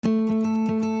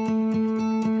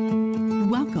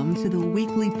Welcome to the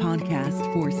weekly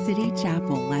podcast for City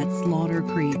Chapel at Slaughter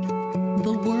Creek,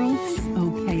 the world's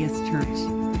okayest church,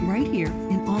 right here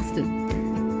in Austin.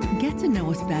 Get to know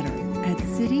us better at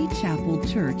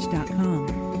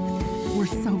citychapelchurch.com. We're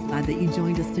so glad that you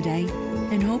joined us today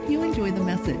and hope you enjoy the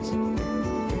message.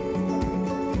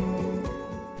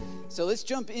 So let's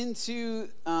jump into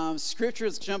scripture.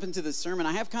 Let's jump into the sermon.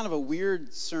 I have kind of a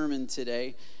weird sermon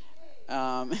today.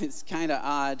 It's kind of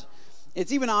odd.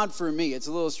 It's even odd for me. It's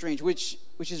a little strange, which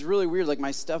is really weird. Like,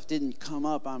 my stuff didn't come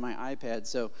up on my iPad,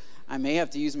 so I may have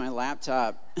to use my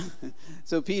laptop.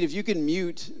 So, Pete, if you can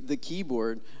mute the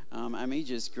keyboard, I may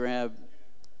just grab.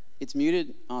 It's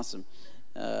muted? Awesome.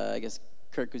 I guess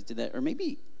Kirk did that. Or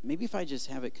maybe if I just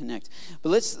have it connect.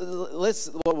 But let's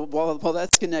while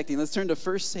that's connecting, let's turn to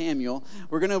 1 Samuel.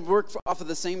 We're going to work off of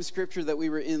the same scripture that we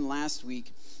were in last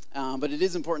week. But it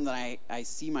is important that I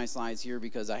see my slides here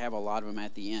because I have a lot of them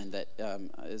at the end that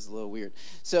is a little weird.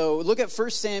 So look at 1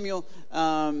 Samuel.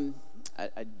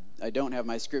 I don't have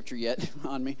my scripture yet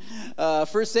on me. 1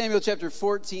 Samuel chapter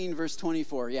 14, verse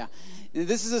 24. Yeah.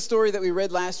 This is a story that we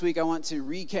read last week. I want to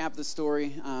recap the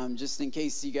story just in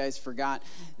case you guys forgot.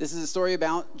 This is a story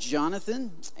about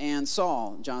Jonathan and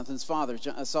Saul, Jonathan's father.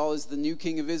 Saul is the new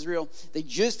king of Israel. They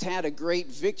just had a great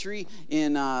victory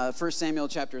in 1 Samuel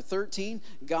chapter 13.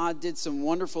 God did some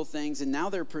wonderful things, and now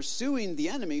they're pursuing the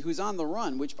enemy who's on the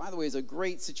run, which, by the way, is a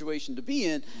great situation to be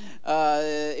in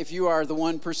if you are the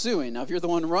one pursuing. Now, if you're the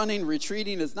one running,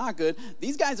 retreating, it's not good.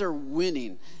 These guys are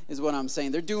winning, is what I'm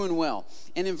saying. They're doing well.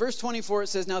 And in verse 24, it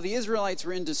says, "Now the Israelites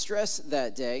were in distress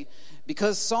that day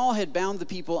because Saul had bound the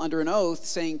people under an oath,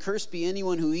 saying, 'Cursed be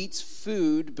anyone who eats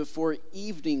food before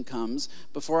evening comes,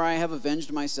 before I have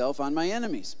avenged myself on my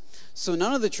enemies.' So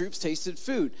none of the troops tasted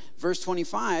food." Verse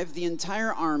 25, "The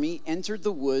entire army entered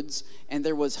the woods, and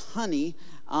there was honey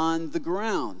on the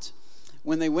ground.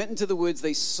 When they went into the woods,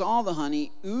 they saw the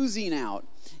honey oozing out,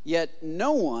 yet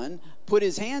no one put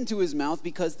his hand to his mouth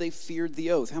because they feared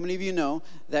the oath." How many of you know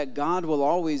that God will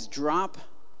always drop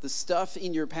the stuff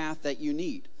in your path that you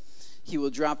need? He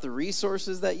will drop the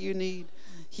resources that you need.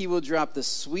 He will drop the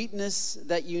sweetness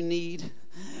that you need.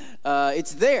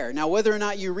 It's there. Now, whether or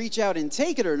not you reach out and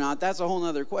take it or not, that's a whole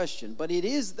other question. But it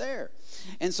is there.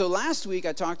 And so last week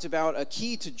I talked about a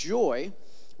key to joy,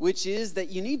 which is that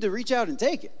you need to reach out and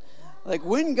take it. Like,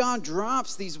 when God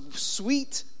drops these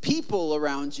sweet people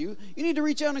around you, you need to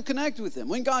reach out and connect with them.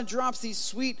 When God drops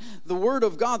the Word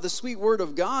of God, the sweet Word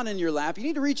of God in your lap, you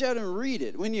need to reach out and read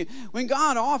it. When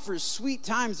God offers sweet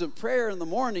times of prayer in the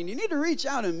morning, you need to reach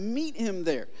out and meet Him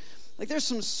there. Like, there's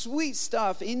some sweet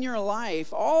stuff in your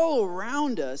life all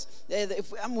around us.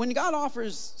 When God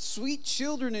offers sweet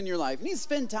children in your life, you need to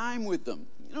spend time with them.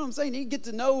 You know what I'm saying? You need to get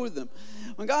to know them.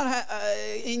 When God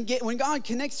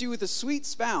connects you with a sweet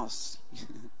spouse,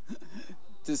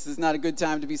 this is not a good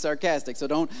time to be sarcastic. So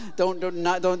don't.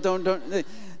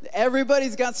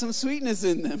 Everybody's got some sweetness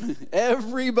in them.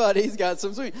 Everybody's got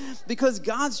some sweetness. Because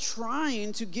God's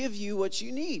trying to give you what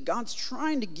you need. God's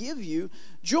trying to give you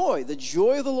joy. The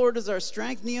joy of the Lord is our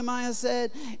strength, Nehemiah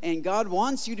said. And God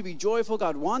wants you to be joyful.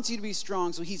 God wants you to be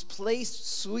strong. So He's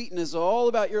placed sweetness all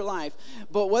about your life.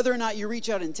 But whether or not you reach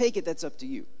out and take it, that's up to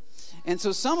you. And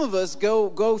so some of us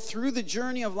go through the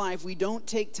journey of life. We don't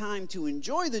take time to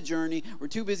enjoy the journey. We're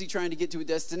too busy trying to get to a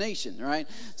destination, right?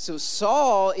 So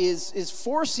Saul is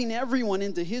forcing everyone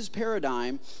into his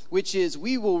paradigm, which is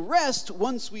we will rest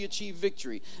once we achieve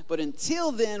victory. But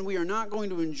until then, we are not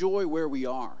going to enjoy where we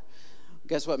are.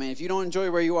 Guess what, man? If you don't enjoy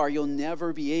where you are, you'll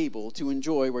never be able to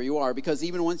enjoy where you are, because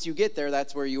even once you get there,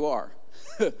 that's where you are.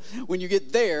 When you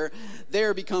get there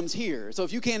becomes here. So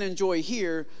if you can't enjoy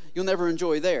here, you'll never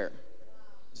enjoy there.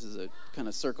 This is a kind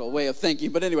of circle way of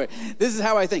thinking. But anyway, this is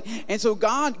how I think. And so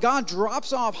God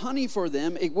drops off honey for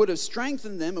them. It would have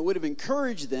strengthened them. It would have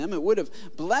encouraged them. It would have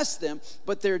blessed them.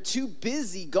 But they're too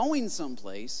busy going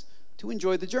someplace to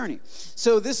enjoy the journey.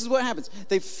 So this is what happens.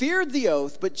 They feared the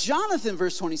oath. But Jonathan,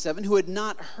 verse 27, who had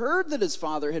not heard that his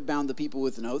father had bound the people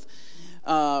with an oath,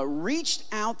 reached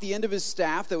out the end of his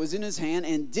staff that was in his hand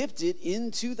and dipped it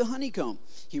into the honeycomb.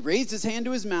 He raised his hand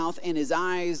to his mouth, and his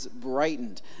eyes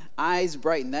brightened. Eyes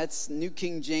brightened. That's New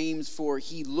King James for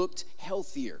he looked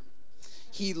healthier.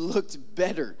 He looked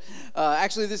better.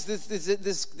 Actually, this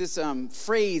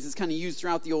phrase is kind of used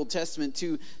throughout the Old Testament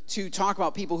to talk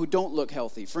about people who don't look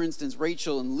healthy. For instance,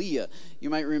 Rachel and Leah. You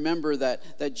might remember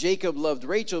that Jacob loved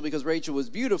Rachel because Rachel was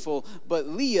beautiful, but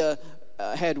Leah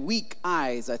had weak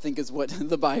eyes, I think is what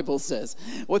the Bible says.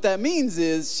 What that means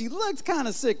is she looked kind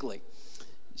of sickly.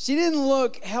 She didn't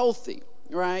look healthy.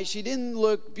 right? She didn't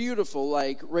look beautiful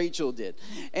like Rachel did.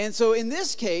 And so in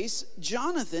this case,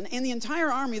 Jonathan and the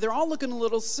entire army, they're all looking a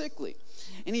little sickly.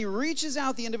 And he reaches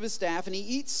out the end of his staff and he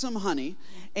eats some honey,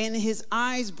 and his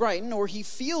eyes brighten, or he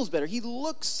feels better. He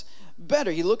looks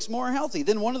better. He looks more healthy.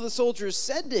 Then one of the soldiers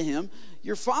said to him,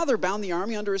 "Your father bound the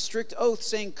army under a strict oath,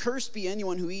 saying, 'Cursed be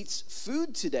anyone who eats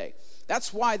food today.'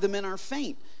 That's why the men are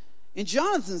faint." And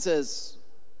Jonathan says,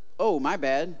 "Oh, my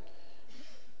bad."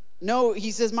 No,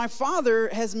 he says, "My father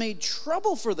has made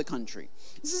trouble for the country."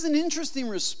 This is an interesting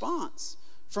response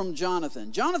from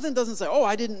Jonathan. Jonathan doesn't say, "Oh,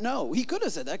 I didn't know." He could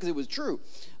have said that because it was true.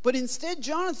 But instead,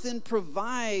 Jonathan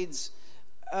provides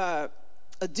a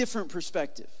different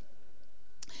perspective.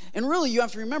 And really, you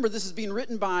have to remember, this is being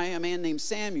written by a man named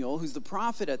Samuel, who's the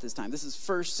prophet at this time. This is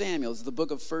 1 Samuel. This is the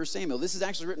book of 1 Samuel. This is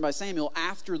actually written by Samuel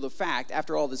after the fact,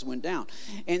 after all this went down.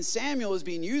 And Samuel is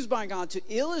being used by God to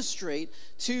illustrate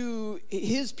to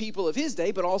his people of his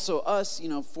day, but also us,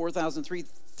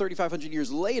 3,500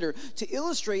 years later, to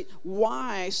illustrate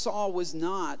why Saul was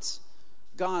not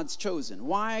God's chosen,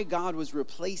 why God was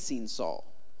replacing Saul.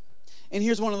 And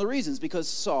here's one of the reasons: because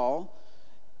Saul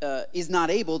is not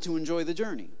able to enjoy the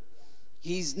journey.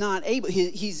 He's not able,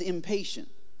 he's impatient,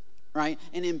 right?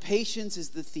 And impatience is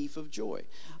the thief of joy.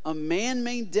 A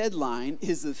man-made deadline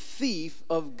is a thief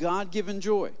of God-given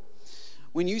joy.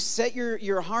 When you set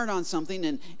your heart on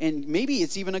something, and maybe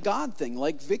it's even a God thing,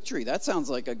 like victory. That sounds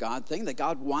like a God thing that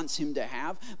God wants him to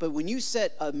have. But when you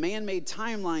set a man-made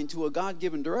timeline to a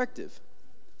God-given directive,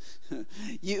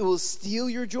 it will steal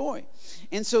your joy.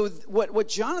 And so what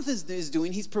Jonathan is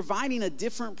doing, he's providing a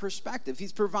different perspective.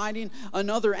 He's providing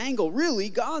another angle, really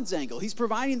God's angle. He's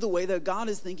providing the way that God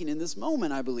is thinking in this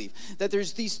moment, I believe. That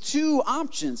there's these two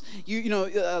options.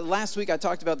 Last week I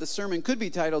talked about the sermon could be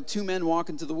titled "Two Men Walk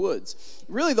into the Woods."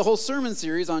 Really, the whole sermon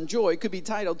series on joy could be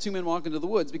titled "Two Men Walk into the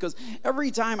Woods," because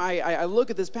every time I look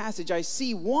at this passage, I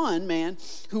see one man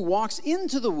who walks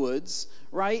into the woods,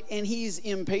 right? And he's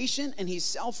impatient and he's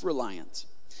self-reliant.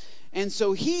 And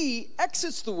so he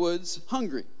exits the woods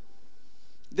hungry.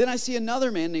 Then I see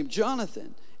another man named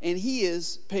Jonathan, and he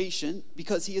is patient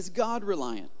because he is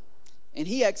God-reliant. And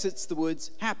he exits the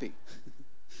woods happy.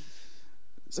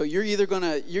 So you're either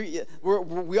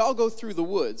we all go through the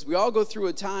woods. We all go through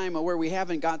a time where we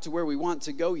haven't got to where we want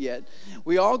to go yet.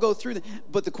 We all go through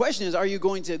but the question is, are you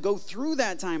going to go through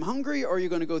that time hungry, or are you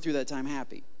going to go through that time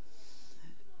happy?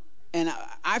 And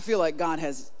I feel like God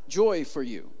has joy for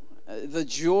you, the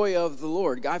joy of the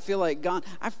Lord. I feel like God,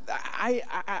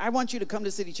 I want you to come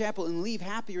to City Chapel and leave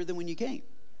happier than when you came.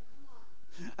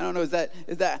 I don't know, is that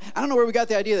I don't know where we got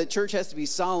the idea that church has to be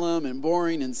solemn and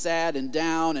boring and sad and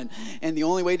down, and the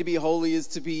only way to be holy is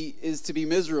to be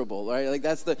miserable, right? Like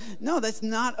that's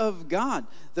not of God.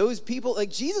 Those people,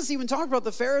 like Jesus even talked about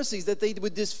the Pharisees, that they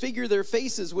would disfigure their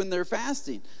faces when they're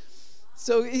fasting.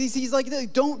 So he's like,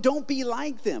 don't be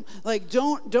like them. Like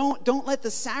don't let the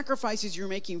sacrifices you're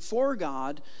making for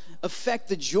God affect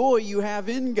the joy you have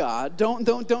in God. Don't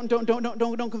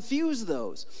confuse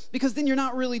those, because then you're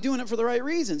not really doing it for the right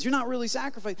reasons. You're not really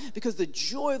sacrificing, because the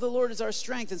joy of the Lord is our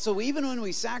strength. And so even when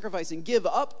we sacrifice and give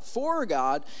up for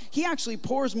God, He actually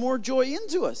pours more joy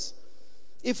into us.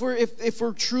 If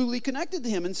we're truly connected to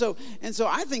Him. And so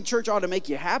I think church ought to make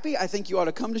you happy. I think you ought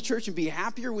to come to church and be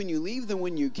happier when you leave than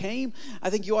when you came.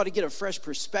 I think you ought to get a fresh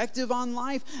perspective on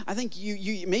life. I think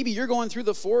you maybe you're going through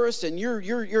the forest and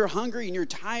you're hungry and you're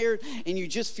tired and you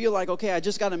just feel like, okay, I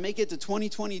just got to make it to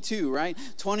 2022, right?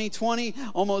 2020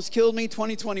 almost killed me.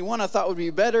 2021 I thought would be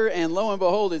better, and lo and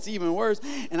behold, it's even worse.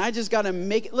 And I just got to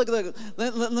make it. Look,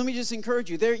 let me just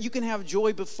encourage you. There, you can have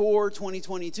joy before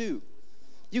 2022.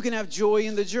 You can have joy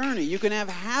in the journey. You can have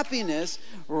happiness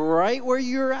right where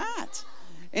you're at.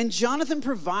 And Jonathan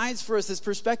provides for us this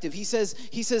perspective. He says,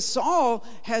 Saul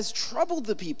has troubled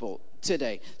the people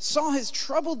today. Saul has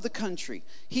troubled the country.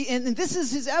 And this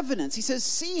is his evidence. He says,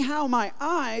 "See how my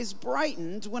eyes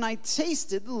brightened when I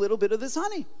tasted a little bit of this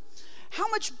honey." How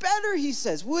much better, he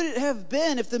says, would it have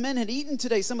been if the men had eaten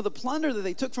today some of the plunder that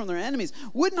they took from their enemies?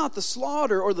 Would not the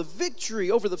slaughter or the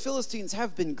victory over the Philistines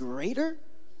have been greater?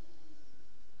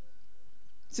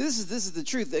 See, this is the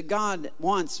truth, that God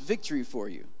wants victory for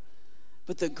you.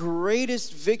 But the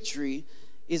greatest victory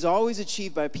is always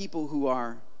achieved by people who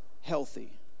are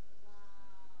healthy.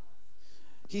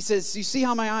 He says, "You see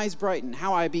how my eyes brightened,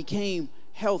 how I became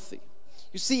healthy."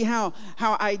 You see how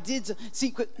I did.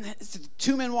 See,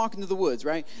 two men walk into the woods,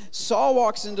 right? Saul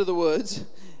walks into the woods.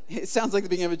 It sounds like the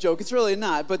beginning of a joke. It's really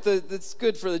not, but it's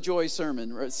good for the Joy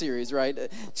sermon series, right?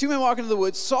 Two men walk into the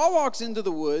woods. Saul walks into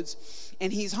the woods,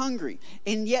 and he's hungry.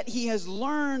 And yet he has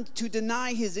learned to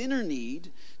deny his inner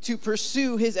need to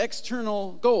pursue his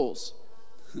external goals.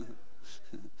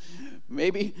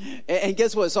 Maybe. And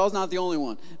guess what? Saul's not the only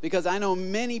one. Because I know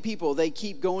many people, they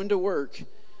keep going to work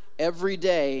every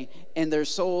day and their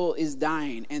soul is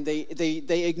dying. And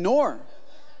they ignore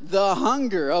the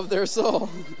hunger of their soul.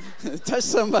 Touch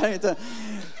somebody.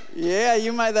 Yeah,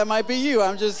 that might be you.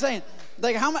 I'm just saying.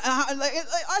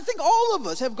 I think all of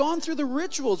us have gone through the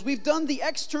rituals. We've done the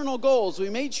external goals.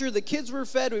 We made sure the kids were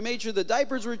fed. We made sure the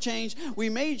diapers were changed. We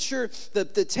made sure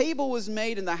that the table was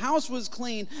made and the house was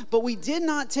clean. But we did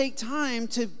not take time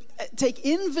to take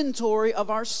inventory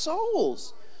of our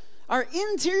souls. Our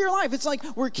interior life. It's like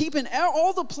we're keeping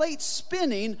all the plates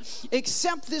spinning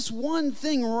except this one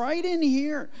thing right in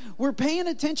here. We're paying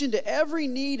attention to every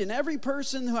need and every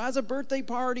person who has a birthday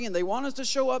party and they want us to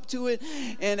show up to it,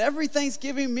 and every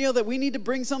Thanksgiving meal that we need to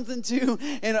bring something to,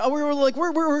 and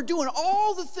we're doing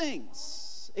all the things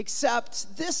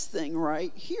except this thing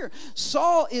right here.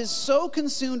 Saul is so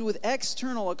consumed with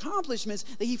external accomplishments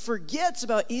that he forgets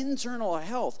about internal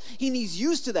health. He's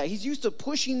used to that. He's used to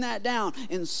pushing that down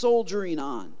and soldiering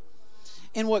on.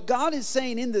 And what God is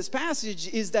saying in this passage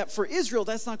is that for Israel,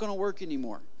 that's not going to work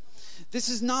anymore. This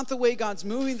is not the way God's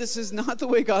moving. This is not the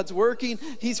way God's working.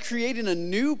 He's creating a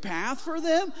new path for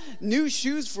them, new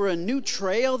shoes for a new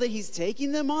trail that he's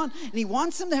taking them on. And he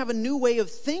wants them to have a new way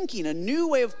of thinking, a new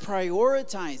way of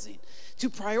prioritizing, to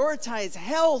prioritize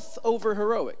health over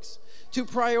heroics, to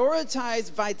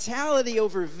prioritize vitality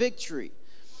over victory.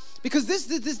 Because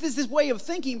this way of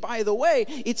thinking, by the way,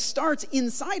 it starts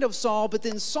inside of Saul, but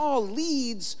then Saul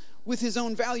leads with his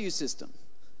own value system.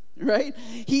 Right?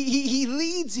 He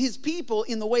leads his people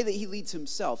in the way that he leads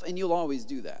himself, and you'll always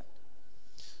do that.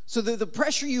 So the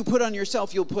pressure you put on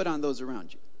yourself, you'll put on those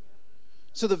around you.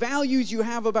 So the values you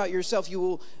have about yourself, you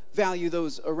will value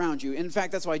those around you. In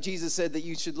fact, that's why Jesus said that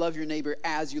you should love your neighbor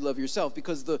as you love yourself,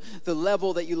 because the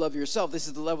level that you love yourself, this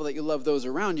is the level that you love those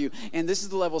around you. And this is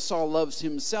the level Saul loves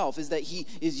himself, is that he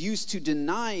is used to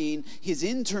denying his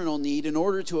internal need in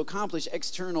order to accomplish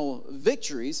external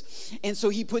victories. And so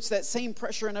he puts that same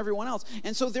pressure on everyone else.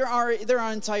 And so there are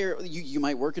entire, you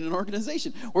might work in an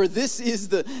organization where this is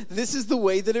the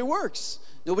way that it works.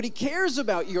 Nobody cares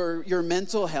about your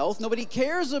mental health. Nobody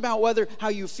cares about how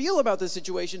you feel about the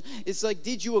situation. It's like,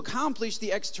 did you accomplish the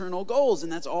external goals?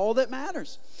 And that's all that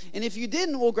matters. And if you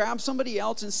didn't, we'll grab somebody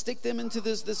else and stick them into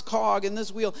this cog and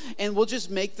this wheel, and we'll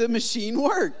just make the machine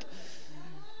work.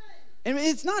 And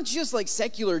it's not just like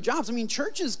secular jobs. I mean,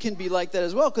 churches can be like that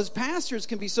as well, because pastors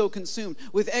can be so consumed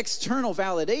with external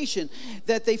validation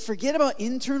that they forget about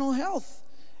internal health.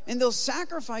 And they'll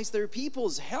sacrifice their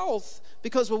people's health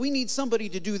because, well, we need somebody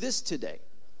to do this today.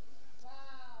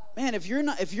 Man, if you're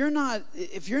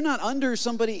not under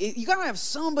somebody, you gotta have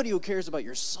somebody who cares about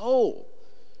your soul.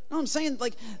 You know what I'm saying?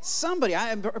 Like somebody,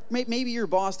 maybe your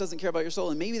boss doesn't care about your soul,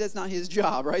 and maybe that's not his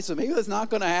job, right? So maybe that's not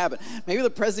going to happen. Maybe the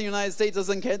president of the United States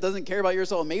doesn't care about your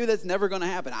soul. Maybe that's never going to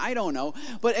happen. I don't know.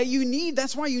 But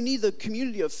that's why you need the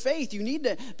community of faith. You need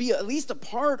to be at least a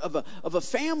part of a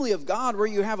family of God where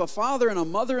you have a father and a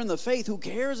mother in the faith who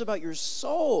cares about your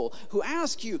soul, who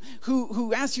asks you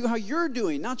how you're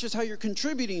doing, not just how you're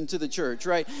contributing to the church,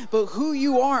 right? But who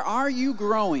you are. Are you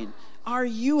growing? Are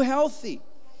you healthy?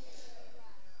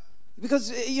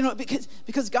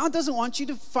 Because God doesn't want you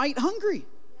to fight hungry.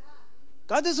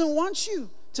 God doesn't want you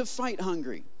to fight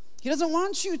hungry. He doesn't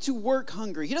want you to work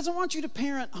hungry. He doesn't want you to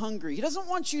parent hungry. He doesn't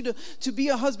want you to be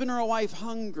a husband or a wife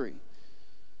hungry.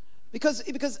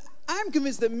 Because I'm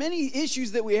convinced that many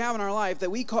issues that we have in our life that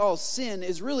we call sin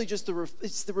is really just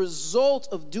it's the result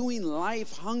of doing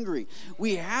life hungry.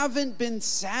 We haven't been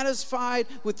satisfied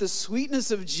with the sweetness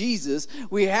of Jesus.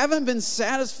 We haven't been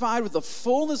satisfied with the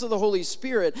fullness of the Holy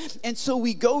Spirit. And so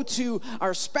we go to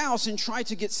our spouse and try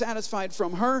to get satisfied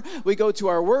from her. We go to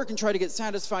our work and try to get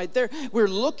satisfied there.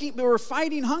 We're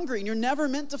fighting hungry, and you're never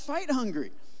meant to fight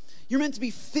hungry. You're meant to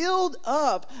be filled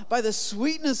up by the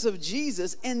sweetness of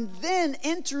Jesus, and then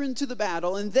enter into the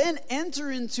battle, and then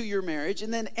enter into your marriage,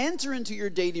 and then enter into your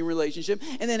dating relationship,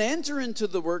 and then enter into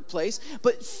the workplace,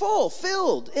 but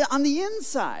filled on the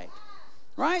inside,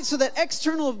 right? So that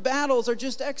external battles are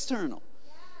just external.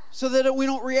 So that we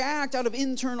don't react out of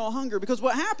internal hunger. Because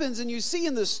what happens, and you see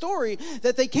in this story,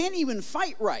 that they can't even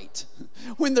fight right.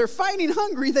 When they're fighting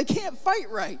hungry, they can't fight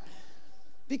right.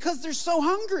 Because they're so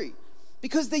hungry.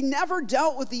 Because they never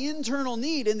dealt with the internal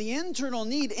need, and the internal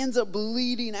need ends up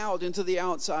bleeding out into the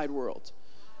outside world.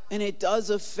 And it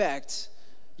does affect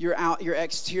your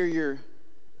exterior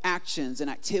actions and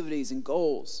activities and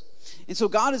goals. And so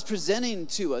God is presenting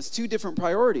to us two different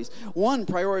priorities. One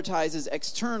prioritizes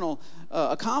external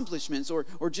accomplishments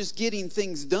or just getting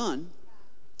things done.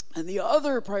 And the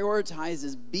other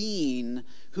prioritizes being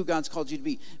who God's called you to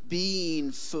be,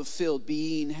 being fulfilled,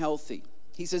 being healthy.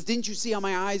 He says, didn't you see how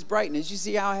my eyes brightened? Did you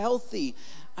see how healthy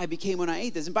I became when I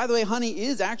ate this? And by the way, honey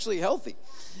is actually healthy.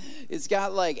 It's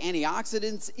got like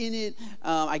antioxidants in it.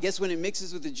 I guess when it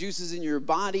mixes with the juices in your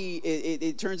body,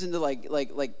 it turns into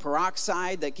like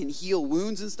peroxide that can heal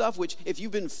wounds and stuff. Which, if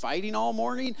you've been fighting all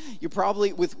morning, you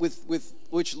probably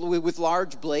with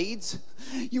large blades,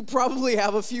 you probably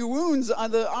have a few wounds.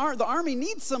 The army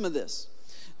needs some of this.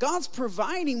 God's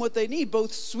providing what they need,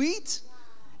 both sweet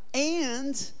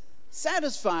and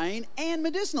satisfying and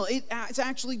medicinal. It's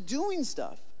actually doing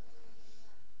stuff.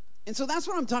 And so that's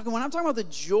what I'm talking. When I'm talking about the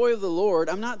joy of the Lord,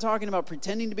 I'm not talking about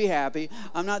pretending to be happy.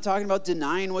 I'm not talking about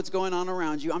denying what's going on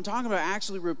around you. I'm talking about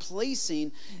actually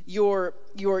replacing your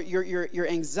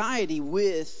anxiety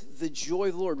with the joy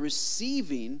of the Lord,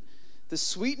 receiving the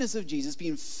sweetness of Jesus,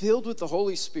 being filled with the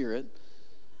Holy Spirit,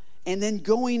 and then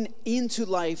going into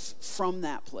life from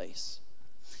that place.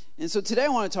 And so today I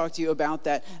want to talk to you about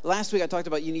that. Last week I talked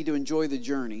about you need to enjoy the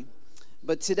journey.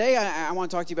 But today I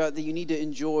want to talk to you about that you need to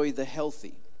enjoy the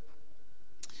healthy.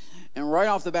 And right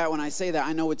off the bat, when I say that,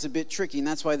 I know it's a bit tricky, and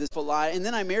that's why this a lot. And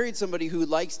then I married somebody who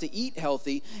likes to eat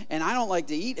healthy, and I don't like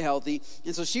to eat healthy,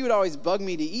 and so she would always bug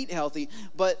me to eat healthy.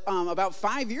 But about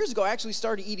 5 years ago, I actually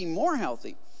started eating more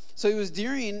healthy. So it was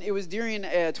during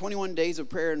 21 days of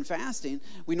prayer and fasting.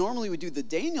 We normally would do the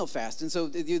Daniel fast. And so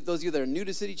those of you that are new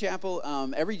to City Chapel,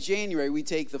 every January we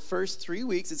take the first 3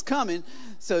 weeks. It's coming,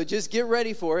 so just get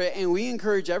ready for it. And we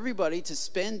encourage everybody to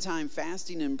spend time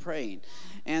fasting and praying.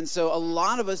 And so a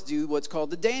lot of us do what's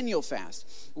called the Daniel fast,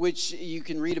 which you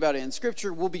can read about it in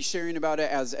Scripture. We'll be sharing about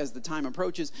it as the time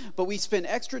approaches. But we spend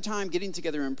extra time getting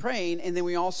together and praying, and then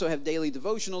we also have daily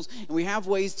devotionals, and we have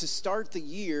ways to start the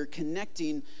year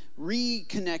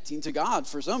reconnecting to God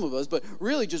for some of us, but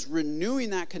really just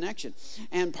renewing that connection.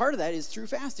 And part of that is through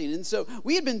fasting. And so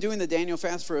we had been doing the Daniel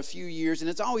fast for a few years, and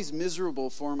it's always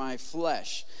miserable for my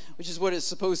flesh, which is what it's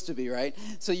supposed to be, right?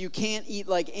 So you can't eat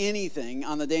like anything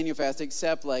on the Daniel fast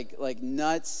except like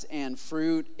nuts and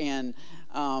fruit and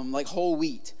like whole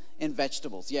wheat and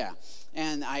vegetables, yeah.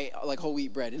 And I like whole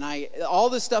wheat bread, and all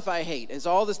the stuff I hate is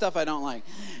all the stuff I don't like,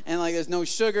 and like there's no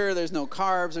sugar, there's no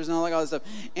carbs, there's no like all this stuff,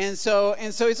 and so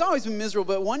it's always been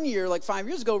miserable. But one year, like 5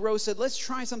 years ago, Rose said, let's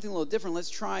try something a little different. Let's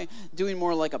try doing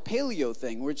more like a paleo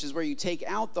thing, which is where you take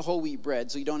out the whole wheat bread,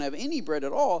 so you don't have any bread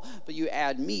at all, but you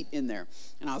add meat in there.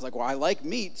 And I was like, well, I like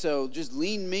meat, so just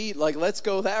lean meat, like let's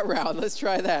go that route, let's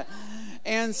try that.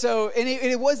 And so, and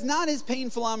it was not as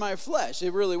painful on my flesh.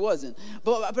 It really wasn't.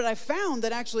 But I found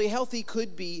that actually healthy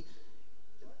could be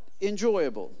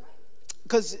enjoyable.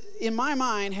 Because in my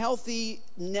mind, healthy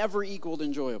never equaled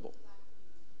enjoyable.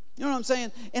 You know what I'm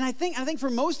saying? And I think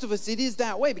for most of us, it is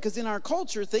that way. Because in our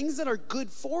culture, things that are good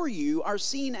for you are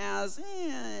seen as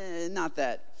not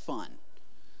that fun.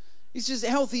 It's just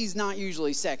healthy is not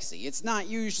usually sexy. It's not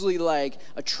usually like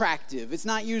attractive. It's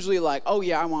not usually like, oh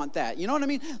yeah, I want that. You know what I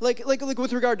mean? Like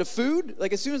with regard to food,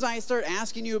 like as soon as I start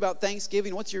asking you about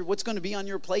Thanksgiving, what's going to be on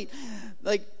your plate?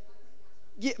 Like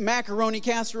macaroni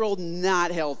casserole,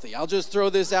 not healthy. I'll just throw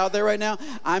this out there right now.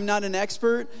 I'm not an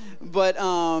expert, but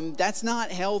that's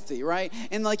not healthy, right?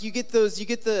 And like you get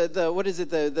the what is it?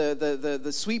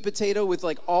 The sweet potato with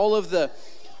like all of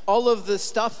the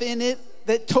stuff in it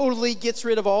that totally gets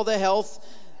rid of all the health.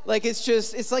 Like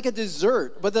it's like a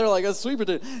dessert, but they're like a sweet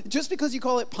potato. Just because you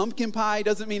call it pumpkin pie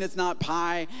doesn't mean it's not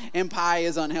pie, and pie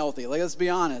is unhealthy. Like, let's be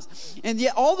honest. And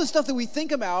yet all the stuff that we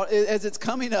think about as it's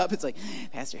coming up, it's like,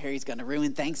 Pastor Harry's going to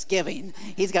ruin Thanksgiving.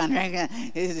 He's going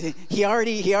to, he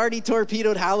already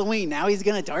torpedoed Halloween. Now he's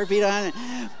going to torpedo.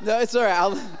 No, it's all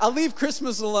right. I'll leave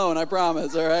Christmas alone, I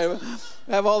promise, all right?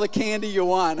 Have all the candy you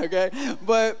want, okay?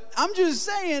 But I'm just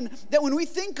saying that when we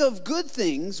think of good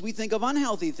things, we think of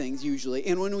unhealthy things usually.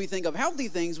 And when we think of healthy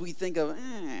things, we think of,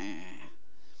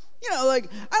 You know, like,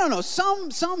 I don't know,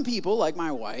 some people, like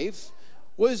my wife,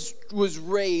 was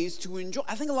raised to enjoy.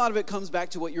 I think a lot of it comes back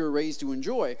to what you were raised to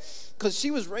enjoy. Because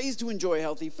she was raised to enjoy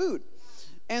healthy food.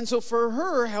 And so for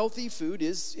her, healthy food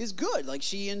is good. Like,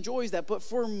 she enjoys that. But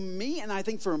for me, and I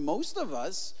think for most of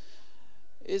us,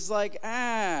 is like,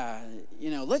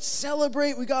 let's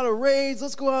celebrate. We got a raise.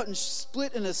 Let's go out and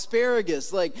split an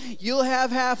asparagus. Like, you'll have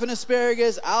half an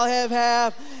asparagus. I'll have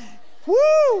half.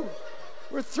 Woo!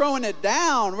 We're throwing it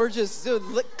down. We're just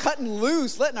cutting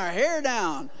loose, letting our hair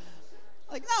down.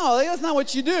 Like, no, that's not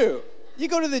what you do. You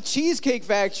go to the Cheesecake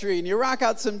Factory and you rock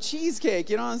out some cheesecake.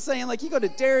 You know what I'm saying? Like, you go to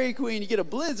Dairy Queen, you get a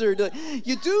Blizzard.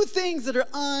 You do things that are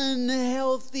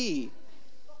unhealthy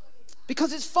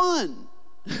because it's fun.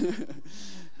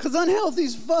 Because unhealthy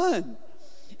is fun.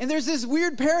 And there's this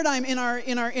weird paradigm in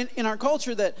our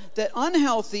culture that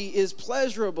unhealthy is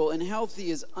pleasurable and healthy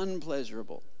is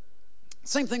unpleasurable.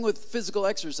 Same thing with physical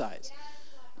exercise.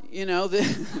 You know,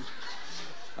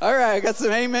 all right, I got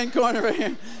some amen corner right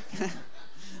here.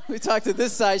 We talked to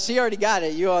this side. She already got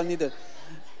it. You all need to.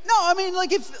 No, I mean,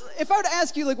 like if I were to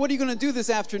ask you, like, what are you going to do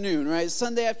this afternoon, right?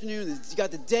 Sunday afternoon, you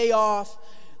got the day off.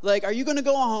 Like, are you going to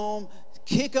go home,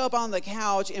 kick up on the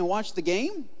couch, and watch the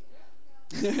game?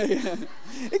 Yeah.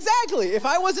 Exactly. If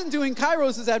I wasn't doing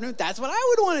Kairos this afternoon, that's what I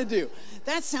would want to do.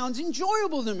 That sounds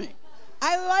enjoyable to me.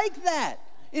 I like that.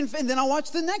 And then I'll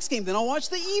watch the next game. Then I'll watch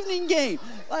the evening game.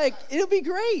 Like, it'll be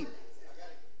great.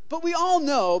 But we all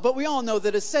know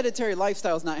that a sedentary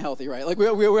lifestyle is not healthy, right? Like, we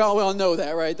all know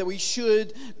that, right? That we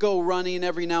should go running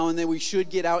every now and then. We should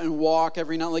get out and walk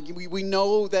every now and then. Like, we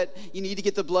know that you need to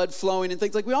get the blood flowing and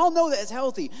things. Like, we all know that it's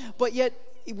healthy. But yet,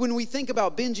 when we think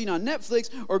about binging on Netflix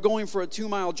or going for a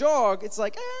 2-mile jog, it's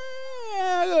like,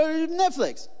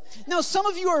 Netflix. Now, some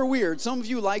of you are weird. Some of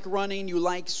you like running, you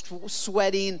like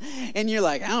sweating, and you're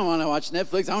like, I don't want to watch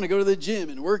Netflix. I want to go to the gym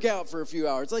and work out for a few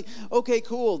hours. It's like, okay,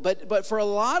 cool. But for a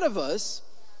lot of us,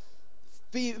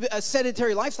 a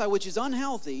sedentary lifestyle, which is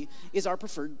unhealthy, is our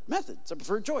preferred method. It's our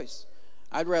preferred choice.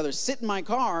 I'd rather sit in my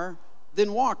car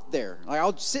than walk there. Like,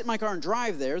 I'll sit in my car and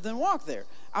drive there than walk there.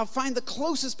 I'll find the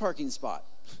closest parking spot.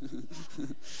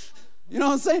 You know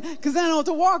what I'm saying? Because then I don't have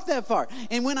to walk that far.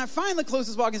 And when I find the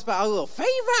closest parking spot, I'll go,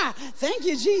 favor, thank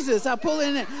you, Jesus. I pull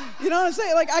in there. You know what I'm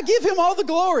saying? Like, I give him all the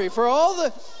glory for all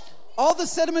the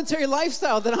sedimentary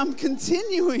lifestyle that I'm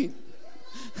continuing.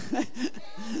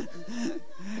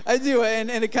 I do, and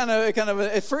it kind of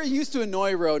at first it used to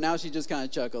annoy Ro. Now she just kind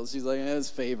of chuckles. She's like, "That's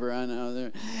favor, I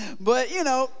know." But you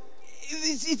know,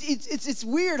 it's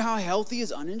weird how healthy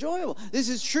is unenjoyable. This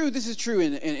is true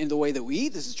in the way that we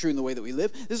eat. This is true in the way that we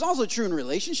live. This is also true in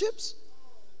relationships.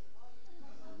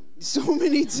 So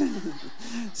many times.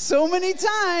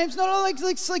 No, like.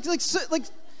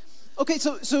 Okay,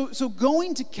 so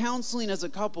going to counseling as a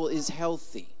couple is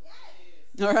healthy.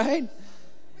 All right.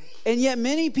 And yet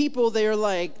many people, they're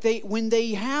like, when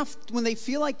they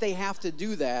feel like they have to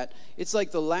do that, it's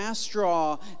like the last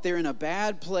straw. They're in a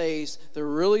bad place. They're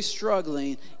really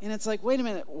struggling. And it's like, wait a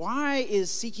minute, why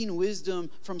is seeking wisdom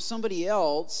from somebody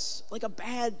else like a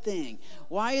bad thing?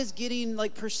 Why is getting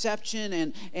like perception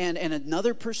and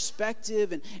another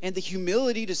perspective and the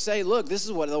humility to say, look, this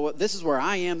is where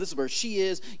I am, this is where she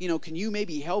is, you know, can you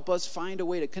maybe help us find a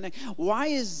way to connect? Why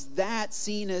is that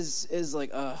seen as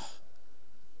like,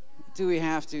 do we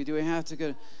have to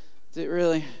go?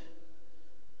 Really?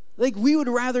 Like, we would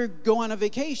rather go on a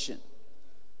vacation,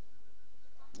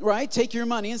 right? Take your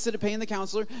money instead of paying the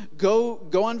counselor. Go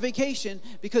on vacation,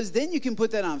 because then you can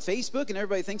put that on Facebook and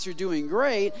everybody thinks you're doing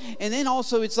great. And then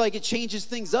also it's like it changes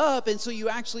things up, and so you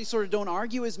actually sort of don't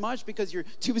argue as much because you're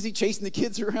too busy chasing the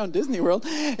kids around Disney World.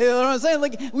 You know what I'm saying?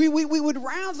 Like, we would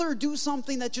rather do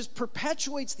something that just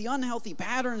perpetuates the unhealthy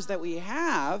patterns that we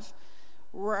have,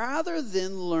 rather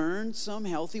than learn some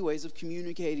healthy ways of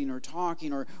communicating or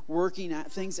talking or working at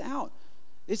things out.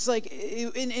 It's like,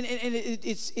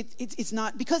 it's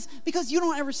not, because you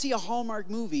don't ever see a Hallmark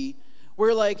movie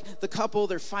where like the couple,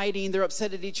 they're fighting, they're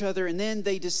upset at each other, and then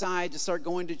they decide to start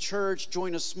going to church,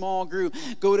 join a small group,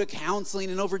 go to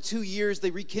counseling, and over 2 years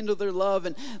they rekindle their love.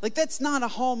 And like, that's not a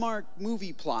Hallmark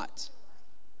movie plot.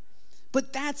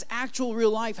 But that's actual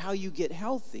real life, how you get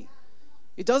healthy.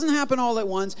 It doesn't happen all at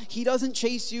once. He doesn't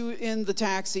chase you in the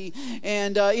taxi.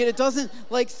 And it doesn't,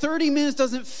 like 30 minutes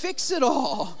doesn't fix it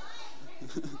all.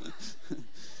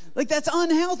 Like, that's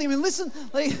unhealthy. I mean, listen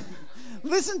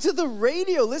to the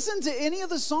radio. Listen to any of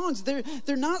the songs.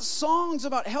 They're not songs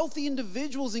about healthy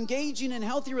individuals engaging in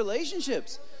healthy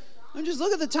relationships. I mean, just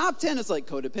look at the top 10. It's like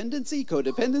codependency.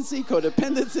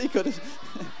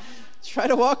 Try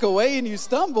to walk away and you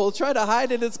stumble. Try to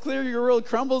hide it. It's clear your world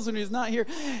crumbles when he's not here.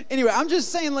 Anyway, I'm just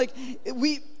saying, like,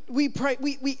 we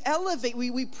elevate,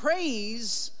 we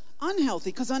praise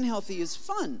unhealthy because unhealthy is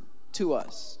fun to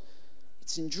us.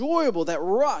 It's enjoyable, that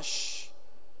rush,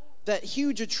 that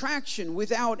huge attraction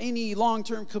without any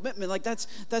long-term commitment. Like, that's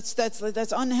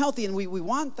unhealthy, and we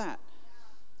want that.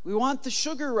 We want the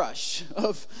sugar rush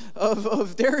of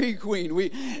Dairy Queen.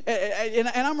 And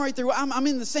I'm right there. I'm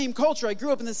in the same culture. I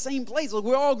grew up in the same place. Like,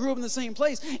 we all grew up in the same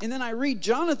place. And then I read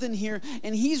Jonathan here,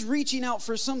 and he's reaching out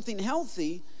for something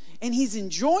healthy, and he's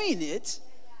enjoying it.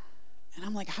 And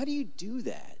I'm like, how do you do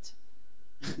that?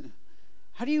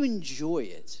 How do you enjoy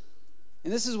it?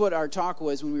 And this is what our talk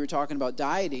was when we were talking about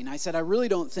dieting. I said, I really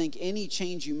don't think any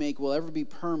change you make will ever be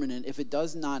permanent if it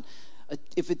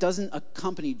doesn't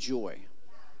accompany joy.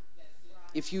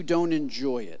 If you don't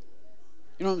enjoy it.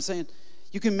 You know what I'm saying?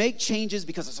 You can make changes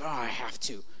because it's, I have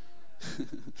to.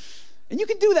 And you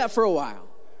can do that for a while.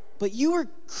 But you were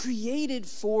created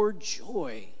for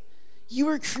joy. You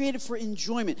were created for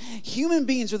enjoyment. Human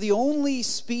beings are the only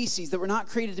species that were not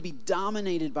created to be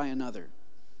dominated by another.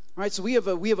 All right, so we have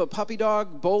a puppy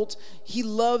dog, Bolt. He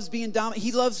loves being dominated.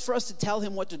 He loves for us to tell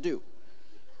him what to do.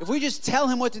 If we just tell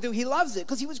him what to do, he loves it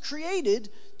because he was created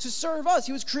to serve us.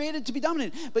 He was created to be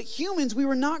dominated. But humans, we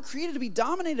were not created to be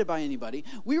dominated by anybody.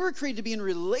 We were created to be in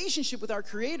relationship with our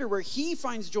Creator where He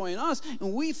finds joy in us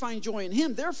and we find joy in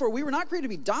Him. Therefore, we were not created to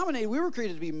be dominated. We were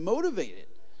created to be motivated.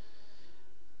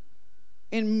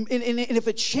 And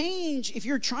if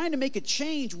you're trying to make a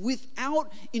change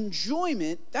without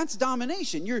enjoyment, that's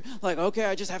domination. You're like, okay,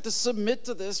 I just have to submit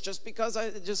to this just because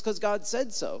God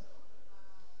said so.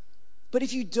 But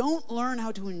if you don't learn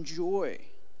how to enjoy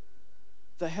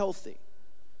the healthy,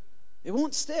 it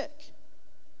won't stick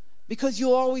because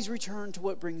you'll always return to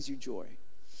what brings you joy.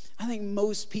 I think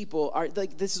most people are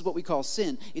like, this is what we call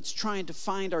sin. It's trying to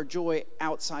find our joy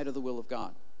outside of the will of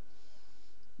God.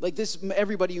 Like this,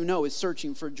 everybody you know is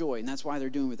searching for joy, and that's why they're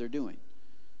doing what they're doing.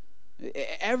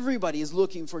 Everybody is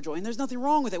looking for joy, and there's nothing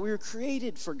wrong with that. We were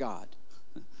created for God.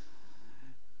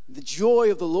 The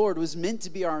joy of the Lord was meant to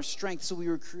be our strength, so we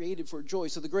were created for joy.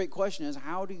 So the great question is,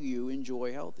 how do you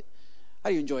enjoy healthy? How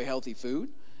do you enjoy healthy food?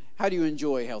 How do you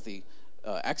enjoy healthy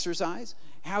exercise?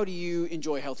 How do you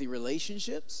enjoy healthy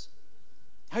relationships?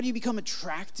 How do you become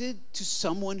attracted to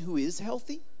someone who is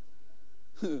healthy?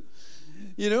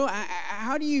 You know,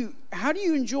 how do you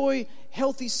enjoy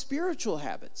healthy spiritual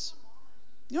habits?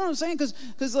 You know what I'm saying?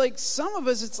 Because like some of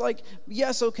us, it's like,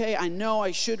 yes, okay, I know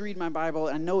I should read my Bible.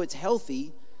 I know it's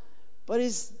healthy, but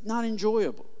it's not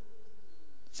enjoyable.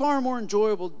 Far more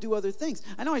enjoyable to do other things.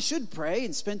 I know I should pray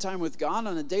and spend time with God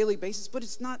on a daily basis, but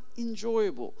it's not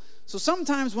enjoyable. So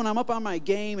sometimes when I'm up on my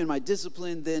game and my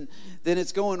discipline, then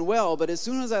it's going well. But as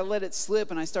soon as I let it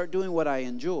slip and I start doing what I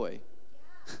enjoy,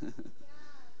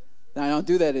 then I don't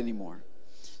do that anymore.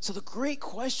 So the great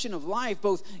question of life,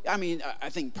 I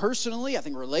think personally, I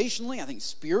think relationally, I think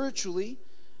spiritually,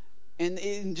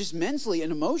 and just mentally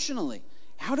and emotionally,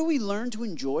 how do we learn to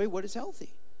enjoy what is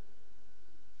healthy?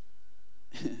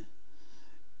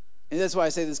 And that's why I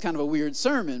say this is kind of a weird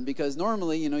sermon, because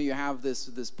normally, you have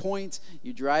this point,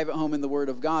 you drive it home in the Word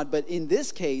of God, but in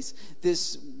this case,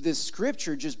 this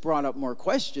scripture just brought up more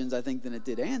questions, I think, than it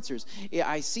did answers.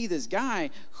 I see this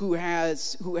guy who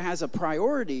has a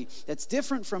priority that's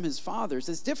different from his father's,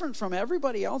 that's different from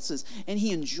everybody else's, and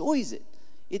he enjoys it.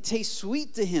 It tastes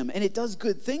sweet to him, and it does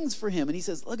good things for him, and he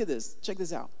says, look at this, check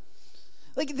this out.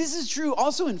 Like, this is true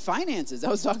also in finances. I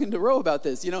was talking to Ro about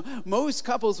this. Most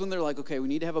couples, when they're like, okay, we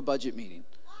need to have a budget meeting.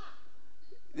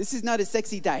 This is not a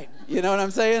sexy time. You know what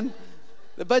I'm saying?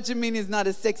 The budget meeting is not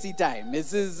a sexy time.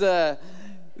 This is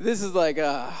like,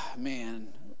 man.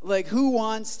 Like, who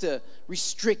wants to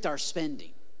restrict our spending?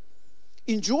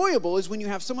 Enjoyable is when you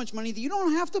have so much money that you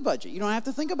don't have to budget. You don't have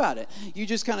to think about it. You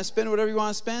just kind of spend whatever you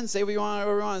want to spend, save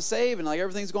whatever you want to save, and like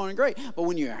everything's going great. But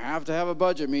when you have to have a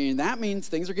budget meeting, that means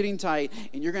things are getting tight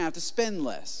and you're going to have to spend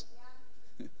less.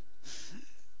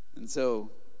 And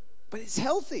so, but it's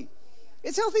healthy.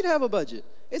 It's healthy to have a budget.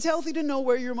 It's healthy to know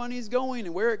where your money is going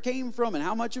and where it came from and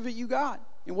how much of it you got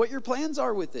and what your plans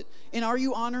are with it. And are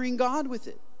you honoring God with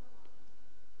it?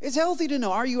 It's healthy to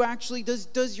know, are you actually,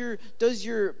 does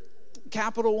your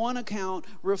Capital One account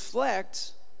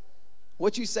reflect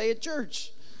what you say at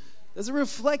church? Does it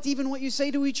reflect even what you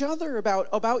say to each other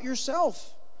about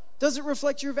yourself? Does it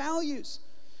reflect your values?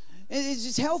 It's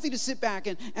just healthy to sit back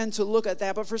and to look at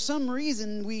that, but for some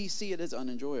reason we see it as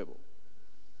unenjoyable.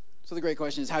 So the great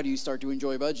question is, how do you start to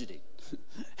enjoy budgeting?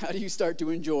 How do you start to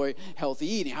enjoy healthy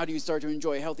eating? How do you start to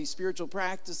enjoy healthy spiritual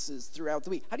practices throughout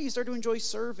the week? How do you start to enjoy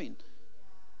serving?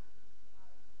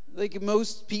 Like,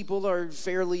 most people are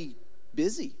fairly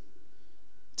busy,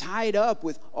 tied up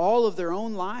with all of their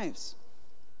own lives.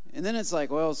 And then it's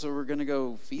like, well, so we're going to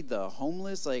go feed the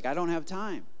homeless? Like, I don't have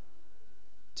time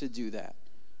to do that.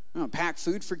 I'm going to pack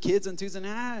food for kids on Tuesday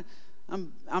night.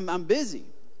 I'm busy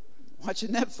watching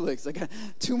Netflix. I got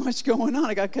too much going on.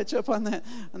 I got to catch up on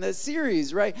that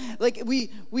series, right? Like,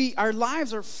 our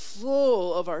lives are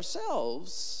full of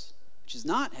ourselves, which is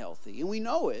not healthy, and we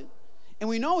know it. And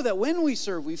we know that when we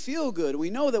serve, we feel good. We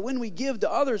know that when we give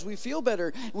to others, we feel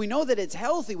better. We know that it's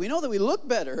healthy. We know that we look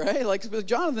better, right? Like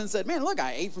Jonathan said, man, look,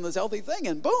 I ate from this healthy thing,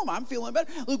 and boom, I'm feeling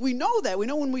better. Look, we know that. We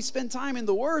know when we spend time in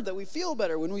the Word that we feel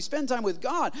better. When we spend time with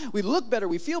God, we look better,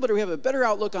 we feel better, we have a better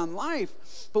outlook on life.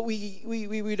 But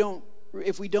we don't,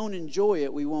 if we don't enjoy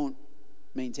it, we won't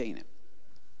maintain it.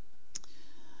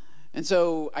 And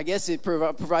so I guess it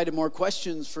provided more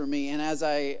questions for me. And as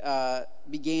I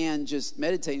began just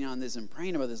meditating on this and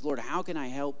praying about this, Lord, how can I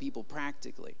help people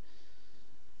practically?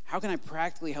 How can I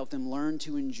practically help them learn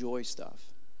to enjoy stuff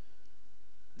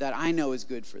that I know is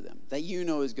good for them, that you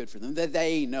know is good for them, that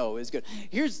they know is good?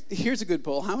 Here's a good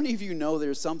poll. How many of you know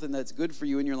there's something that's good for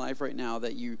you in your life right now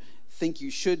that you think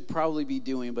you should probably be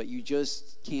doing, but you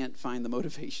just can't find the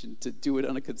motivation to do it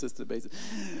on a consistent basis?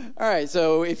 All right,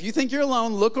 so if you think you're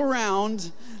alone, look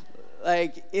around.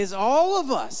 Like, is all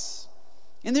of us,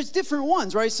 and there's different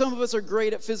ones, right? Some of us are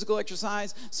great at physical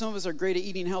exercise. Some of us are great at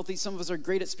eating healthy. Some of us are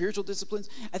great at spiritual disciplines.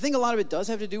 I think a lot of it does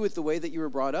have to do with the way that you were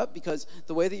brought up, because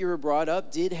the way that you were brought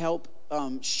up did help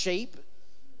shape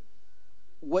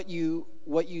what you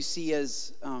see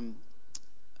as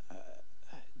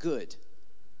good.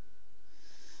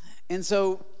 And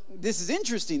so this is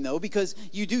interesting, though, because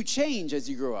you do change as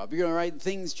you grow up. You're right,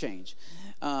 things change.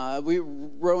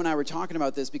 Ro and I were talking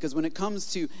about this because when it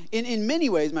comes to, in many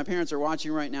ways, my parents are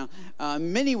watching right now.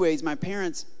 In many ways, my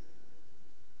parents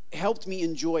helped me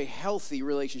enjoy healthy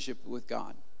relationship with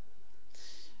God.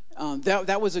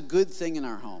 That was a good thing in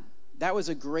our home. That was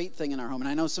a great thing in our home. And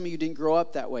I know some of you didn't grow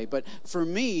up that way, but for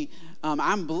me,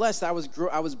 I'm blessed. I was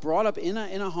brought up in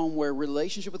a home where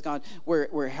relationship with God,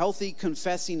 where healthy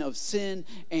confessing of sin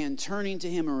and turning to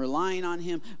Him and relying on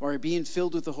Him, or being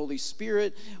filled with the Holy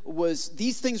Spirit,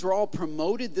 these things were all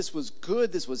promoted. This was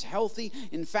good. This was healthy.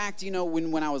 In fact,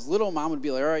 when I was little, Mom would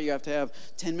be like, all right, you have to have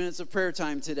 10 minutes of prayer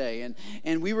time today.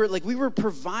 And we were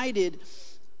provided,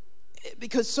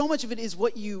 because so much of it is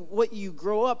what you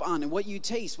grow up on and what you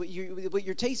taste, what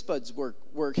your taste buds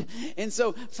work. And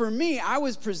so for me, I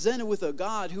was presented with a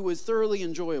God who was thoroughly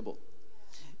enjoyable.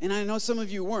 And I know some of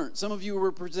you weren't. Some of you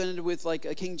were presented with like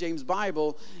a King James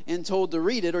Bible and told to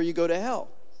read it or you go to hell.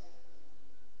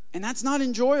 And that's not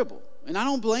enjoyable. And I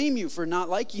don't blame you for not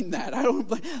liking that.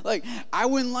 I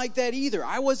wouldn't like that either.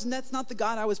 That's not the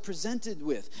God I was presented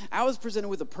with. I was presented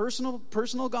with a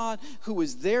personal God who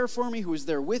was there for me, who was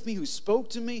there with me, who spoke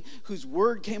to me, whose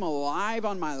word came alive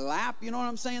on my lap. You know what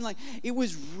I'm saying? Like, it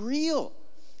was real.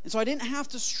 And so I didn't have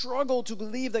to struggle to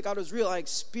believe that God was real. I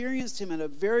experienced Him at a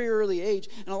very early age.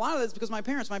 And a lot of that's because my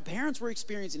parents were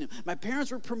experiencing Him. My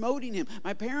parents were promoting Him.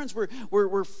 My parents were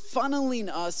funneling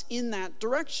us in that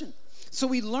direction. So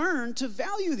we learn to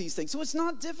value these things. So it's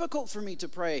not difficult for me to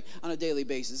pray on a daily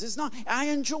basis. It's not. I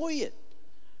enjoy it.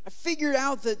 I figured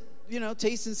out that,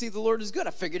 taste and see the Lord is good. I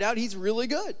figured out He's really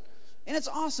good. And it's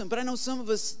awesome. But I know some of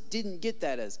us didn't get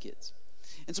that as kids.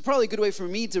 And so probably a good way for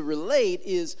me to relate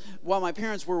is, while my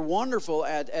parents were wonderful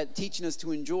at teaching us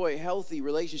to enjoy healthy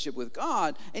relationship with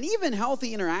God and even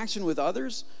healthy interaction with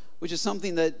others, which is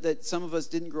something that some of us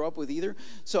didn't grow up with either.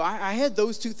 So I had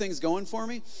those two things going for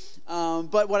me.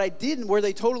 But what I didn't, where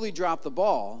they totally dropped the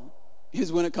ball,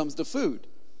 is when it comes to food.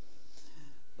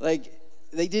 Like,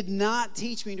 they did not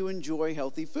teach me to enjoy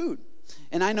healthy food.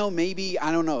 And I know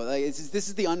I don't know, this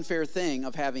is the unfair thing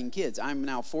of having kids. I'm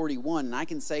now 41, and I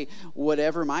can say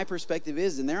whatever my perspective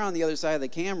is, and they're on the other side of the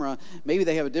camera. Maybe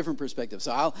they have a different perspective,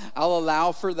 so I'll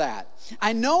allow for that.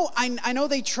 I know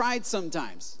they tried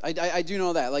sometimes. I do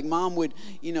know that. Like, Mom would,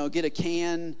 get a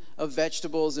can of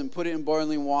vegetables and put it in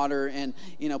boiling water and,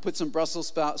 put some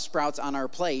Brussels sprouts on our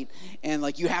plate, and,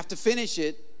 like, you have to finish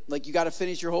it. Like, you got to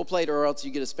finish your whole plate or else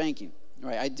you get a spanking.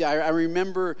 Right, I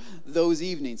remember those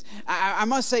evenings. I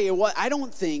must say, I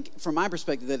don't think, from my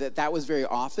perspective, that was very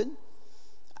often.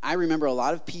 I remember a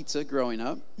lot of pizza growing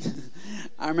up.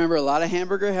 I remember a lot of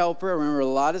Hamburger Helper. I remember a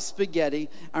lot of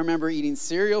spaghetti. I remember eating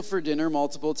cereal for dinner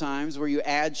multiple times, where you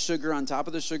add sugar on top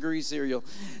of the sugary cereal.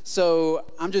 So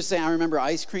I'm just saying, I remember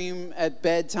ice cream at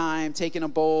bedtime, taking a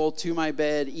bowl to my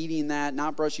bed, eating that,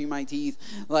 not brushing my teeth.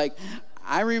 Like,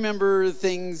 I remember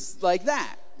things like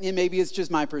that. And maybe it's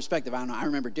just my perspective. I don't know. I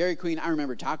remember Dairy Queen. I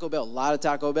remember Taco Bell, a lot of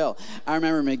Taco Bell. I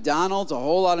remember McDonald's, a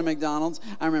whole lot of McDonald's.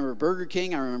 I remember Burger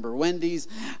King. I remember Wendy's.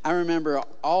 I remember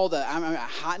all the, I remember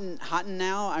Hot and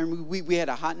Now. We had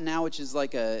a Hot and Now, which is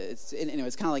like it's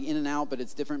kind of like In-N-Out, but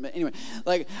it's different. But anyway,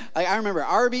 like I remember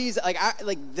Arby's.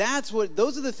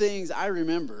 Those are the things I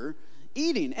remember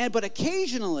eating. But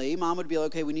occasionally, Mom would be like,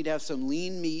 okay, we need to have some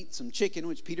lean meat, some chicken,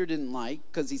 which Peter didn't like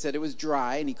because he said it was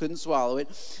dry and he couldn't swallow it.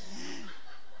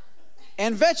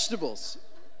 And vegetables,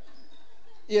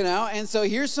 and so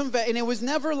here's some, and it was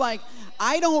never like,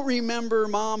 I don't remember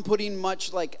Mom putting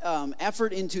much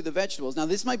effort into the vegetables. Now,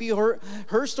 this might be her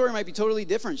story might be totally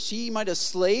different. She might have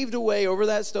slaved away over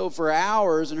that stove for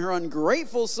hours, and her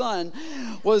ungrateful son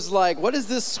was like, what is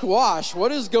this squash?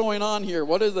 What is going on here?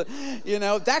 What is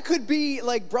that could be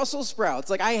like Brussels sprouts.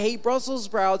 Like, I hate Brussels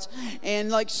sprouts.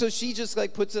 And so she just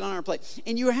puts it on her plate.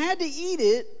 And you had to eat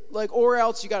it like, or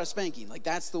else you got a spanking. Like,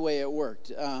 that's the way it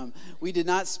worked. We did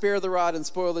not spare the rod and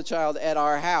spoil the child at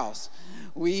our house.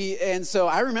 And so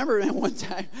I remember one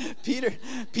time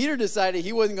Peter decided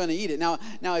he wasn't going to eat it. Now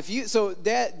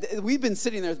we've been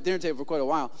sitting there at the dinner table for quite a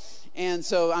while. And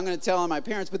so I'm going to tell on my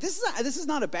parents, but this is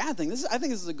not a bad thing. I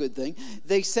think this is a good thing.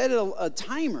 They set a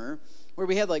timer where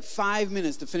we had like 5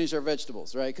 minutes to finish our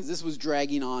vegetables, right? Because this was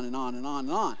dragging on and on and on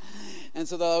and on. And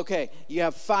so they're okay, you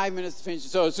have 5 minutes to finish.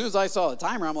 So as soon as I saw the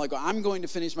timer, I'm like, well, I'm going to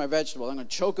finish my vegetables. I'm going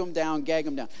to choke them down, gag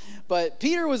them down. But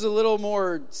Peter was a little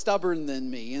more stubborn than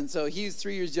me. And so he's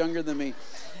 3 years younger than me.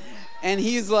 And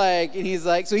he's like,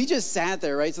 so he just sat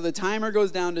there, right? So the timer goes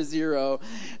down to 0.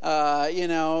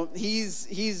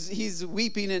 He's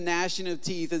weeping and gnashing of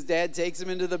teeth. His dad takes him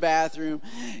into the bathroom,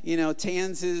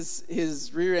 tans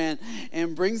his rear end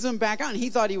and brings him back out. And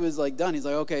he thought he was like done. He's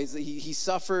like, okay, so he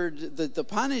suffered the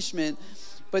punishment.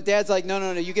 But Dad's like,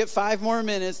 no, you get 5 more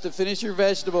minutes to finish your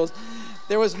vegetables.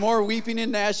 There was more weeping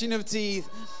and gnashing of teeth.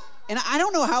 And I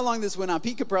don't know how long this went on.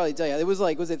 Pete could probably tell you. It was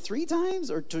like, was it 3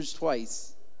 times or just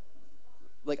twice?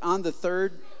 Like on the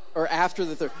 3rd or after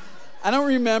the 3rd. I don't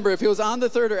remember if it was on the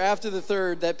 3rd or after the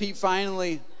 3rd that Pete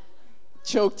finally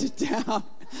choked it down.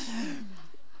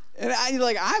 And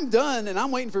I'm done, and I'm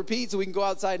waiting for Pete so we can go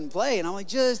outside and play. And I'm like,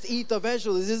 just eat the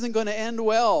vegetables. This isn't going to end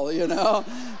well,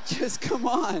 Just come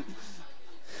on.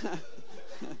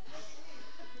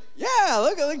 Yeah,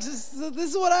 look, this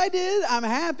is what I did. I'm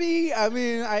happy. I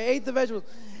mean, I ate the vegetables.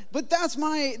 But that's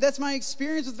my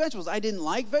experience with vegetables. I didn't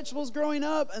like vegetables growing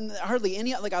up, and hardly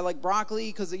any. Like, I like broccoli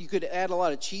because you could add a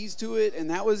lot of cheese to it, and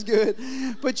that was good.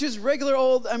 But just regular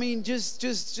old,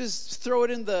 just throw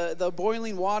it in the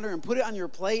boiling water and put it on your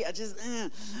plate. I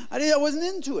wasn't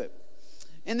into it.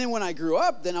 And then when I grew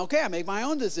up, then I make my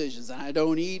own decisions, and I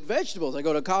don't eat vegetables. I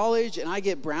go to college, and I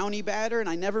get brownie batter, and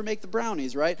I never make the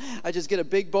brownies, right? I just get a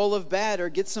big bowl of batter,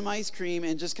 get some ice cream,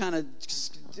 and just kind of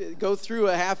go through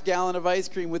a half gallon of ice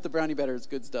cream with the brownie batter. It's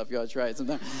good stuff. You ought to try it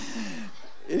sometime.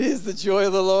 It is the joy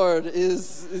of the Lord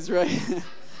is right.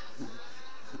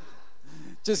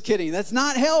 Just kidding. That's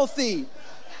not healthy.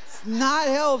 It's not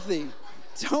healthy.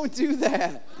 Don't do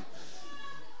that.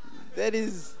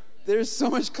 There's so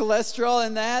much cholesterol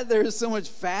in that. There's so much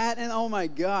fat. And oh my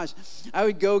gosh, I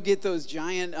would go get those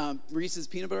giant Reese's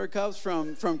peanut butter cups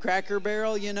from Cracker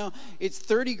Barrel. It's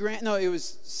 30 grams. No, it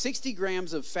was 60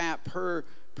 grams of fat per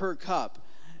cup.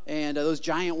 And those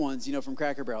giant ones, from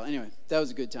Cracker Barrel. Anyway, that was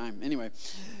a good time. Anyway,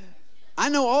 I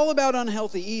know all about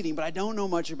unhealthy eating, but I don't know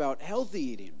much about healthy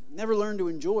eating. Never learned to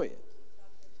enjoy it.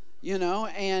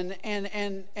 And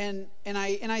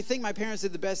I think my parents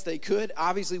did the best they could.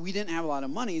 Obviously, we didn't have a lot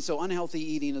of money, so unhealthy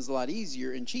eating is a lot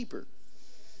easier and cheaper.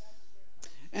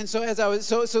 And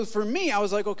so for me, I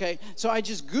was like, okay. So I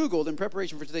just Googled in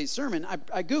preparation for today's sermon.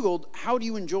 I Googled, how do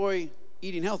you enjoy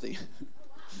eating healthy?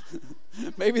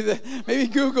 maybe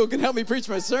Google can help me preach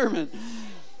my sermon.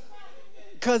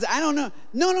 Because I don't know.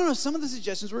 No. Some of the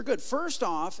suggestions were good. First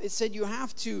off, it said you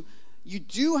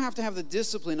do have to have the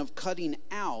discipline of cutting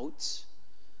out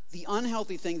the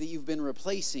unhealthy thing that you've been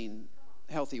replacing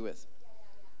healthy with.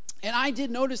 And I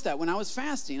did notice that when I was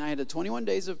fasting. I had 21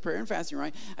 days of prayer and fasting,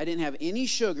 right? I didn't have any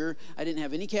sugar. I didn't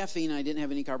have any caffeine. I didn't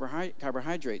have any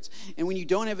carbohydrates. And when you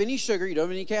don't have any sugar, you don't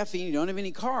have any caffeine, you don't have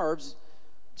any carbs,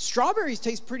 strawberries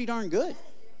taste pretty darn good.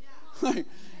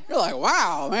 You're like,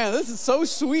 wow, man, this is so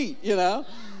sweet,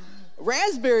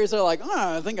 Raspberries are like,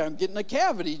 I think I'm getting a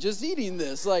cavity just eating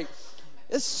this. Like,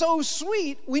 it's so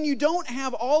sweet when you don't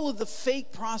have all of the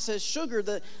fake processed sugar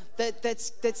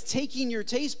that's taking your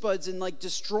taste buds and like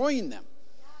destroying them.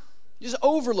 You just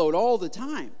overload all the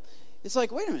time. It's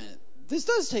like, wait a minute, this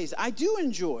does taste. I do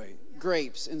enjoy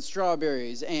grapes and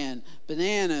strawberries and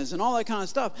bananas and all that kind of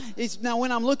stuff. Now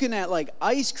when I'm looking at like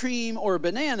ice cream or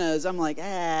bananas, I'm like,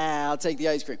 I'll take the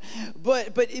ice cream.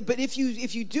 But if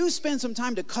you do spend some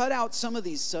time to cut out some of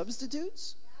these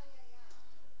substitutes,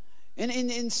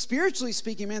 and spiritually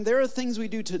speaking, man, there are things we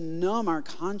do to numb our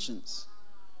conscience.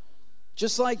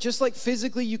 Just like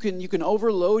physically, you can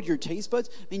overload your taste buds.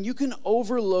 I mean, you can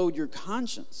overload your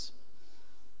conscience.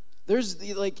 There's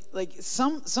like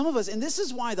some of us, and this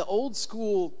is why the old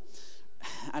school,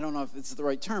 I don't know if it's the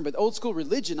right term, but old school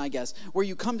religion, I guess, where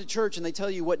you come to church and they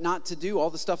tell you what not to do, all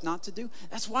the stuff not to do.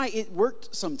 That's why it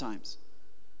worked sometimes.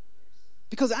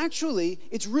 Because actually,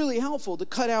 it's really helpful to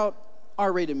cut out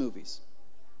R-rated movies.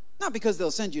 Not because they'll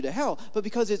send you to hell, but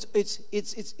because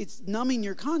it's numbing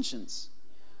your conscience.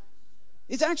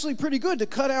 It's actually pretty good to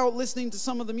cut out listening to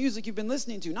some of the music you've been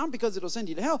listening to, not because it'll send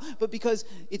you to hell, but because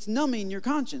it's numbing your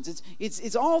conscience.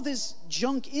 It's all this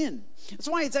junk in. That's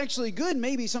why it's actually good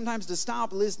maybe sometimes to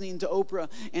stop listening to Oprah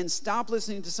and stop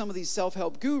listening to some of these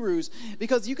self-help gurus,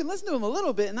 because you can listen to them a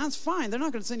little bit and that's fine. They're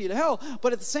not going to send you to hell,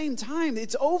 but at the same time,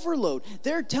 it's overload.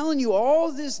 They're telling you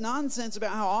all this nonsense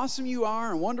about how awesome you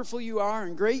are and wonderful you are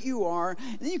and great you are,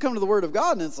 and then you come to the Word of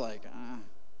God and it's like,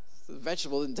 the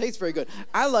vegetable didn't taste very good.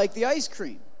 I like the ice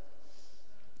cream.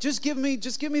 Just give me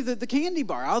the candy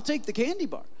bar. I'll take the candy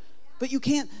bar. But you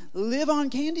can't live on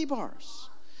candy bars.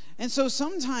 And so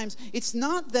sometimes it's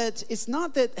not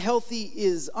that healthy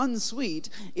is unsweet.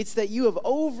 It's that you have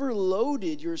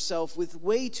overloaded yourself with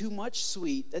way too much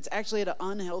sweet that's actually at an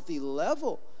unhealthy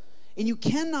level. And you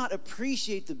cannot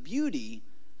appreciate the beauty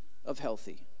of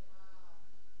healthy.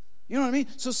 You know what I mean?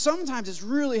 So sometimes it's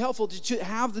really helpful to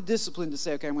have the discipline to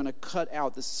say, okay, I'm going to cut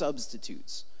out the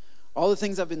substitutes. All the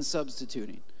things I've been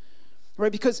substituting.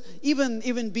 Right? Because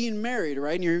even being married,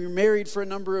 right? And you're married for a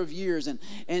number of years, and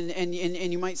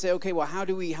you might say, okay, well, how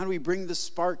do we bring the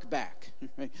spark back?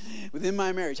 Right? Within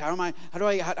my marriage? How do I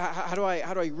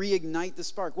reignite the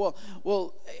spark?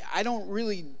 Well, I don't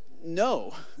really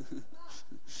know.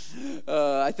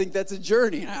 I think that's a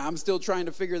journey. I'm still trying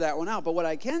to figure that one out. But what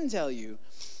I can tell you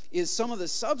is some of the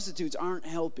substitutes aren't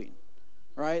helping,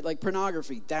 right? Like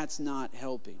pornography, that's not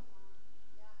helping.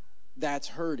 That's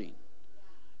hurting.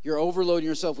 You're overloading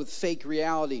yourself with fake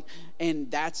reality, and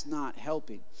that's not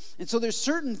helping. And so there's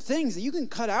certain things that you can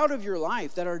cut out of your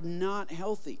life that are not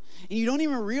healthy. And you don't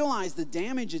even realize the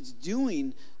damage it's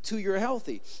doing to your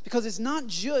healthy. Because it's not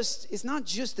just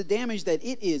the damage that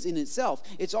it is in itself.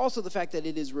 It's also the fact that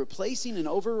it is replacing and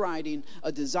overriding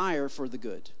a desire for the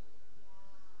good.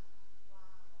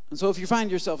 And so if you find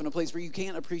yourself in a place where you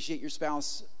can't appreciate your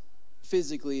spouse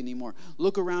physically anymore,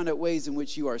 look around at ways in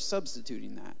which you are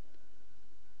substituting that.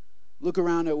 Look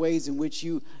around at ways in which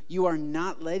you are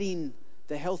not letting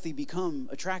the healthy become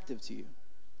attractive to you.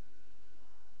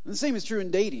 And the same is true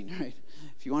in dating, right?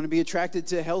 If you want to be attracted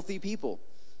to healthy people,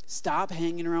 stop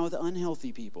hanging around with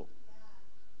unhealthy people.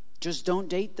 Just don't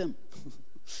date them.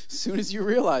 As soon as you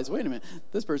realize, wait a minute,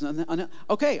 this person,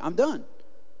 okay, I'm done.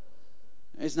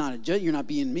 It's not you're not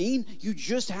being mean. You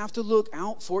just have to look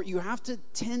out for it. You have to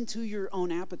tend to your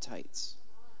own appetites.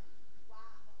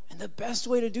 And the best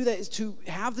way to do that is to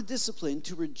have the discipline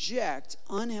to reject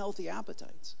unhealthy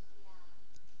appetites.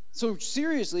 So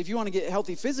seriously, if you want to get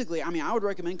healthy physically, I would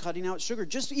recommend cutting out sugar,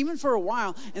 just even for a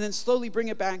while, and then slowly bring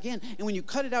it back in. And when you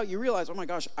cut it out, you realize, oh my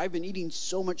gosh, I've been eating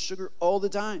so much sugar all the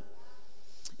time.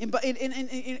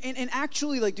 And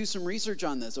actually, like, do some research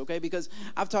on this, okay? Because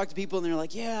I've talked to people and they're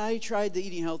like, yeah, I tried the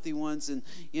eating healthy once, and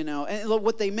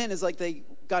what they meant is like they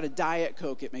got a Diet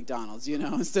Coke at McDonald's,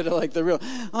 instead of like the real.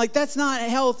 I'm like, that's not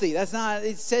healthy. That's not.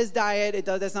 It says diet.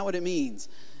 That's not what it means.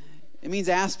 It means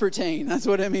aspartame. That's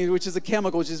what it means, which is a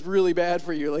chemical, which is really bad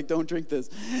for you. Like, don't drink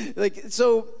this. Like,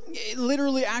 so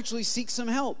literally, actually seek some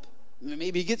help.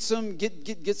 Maybe get some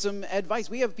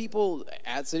advice. We have people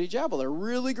at City Chapel. They're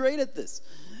really great at this.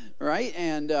 Right?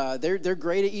 And they're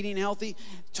great at eating healthy.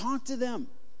 Talk to them.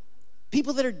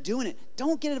 People that are doing it.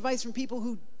 Don't get advice from people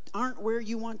who aren't where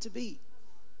you want to be.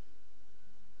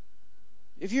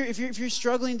 If you're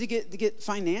struggling to get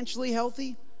financially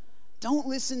healthy, don't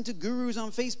listen to gurus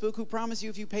on Facebook who promise you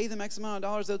if you pay them X amount of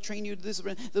dollars, they'll train you to this.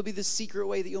 There'll be this secret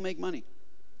way that you'll make money.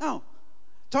 No.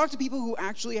 Talk to people who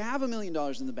actually have $1 million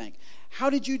in the bank. How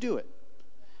did you do it?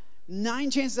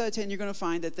 9 chances out of 10, you're going to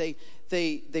find that they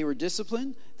were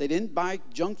disciplined, they didn't buy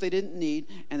junk they didn't need,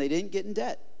 and they didn't get in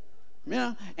debt.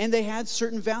 And they had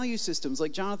certain value systems,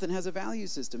 like Jonathan has a value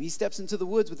system. He steps into the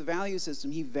woods with a value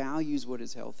system. He values what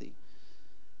is healthy.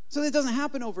 So it doesn't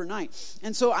happen overnight.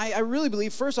 And so I really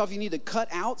believe, first off, you need to cut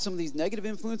out some of these negative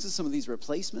influences, some of these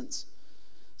replacements,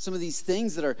 some of these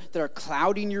things that are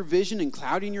clouding your vision and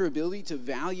clouding your ability to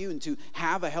value and to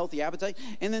have a healthy appetite.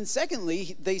 And then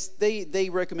secondly, they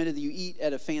recommended that you eat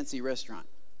at a fancy restaurant.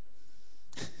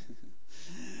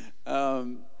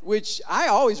 Which I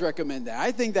always recommend that.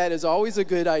 I think that is always a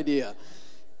good idea,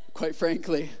 quite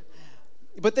frankly.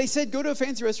 But they said go to a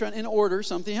fancy restaurant and order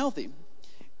something healthy.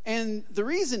 And the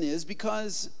reason is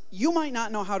because you might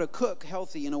not know how to cook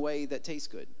healthy in a way that tastes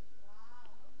good.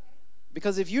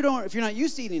 Because if you're not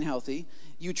used to eating healthy,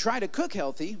 you try to cook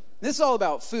healthy. This is all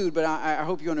about food, but I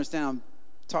hope you understand I'm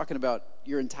talking about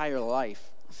your entire life.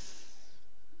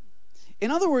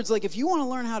 In other words, like, if you want to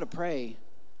learn how to pray,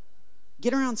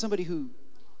 get around somebody who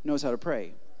knows how to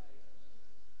pray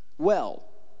well.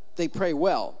 They pray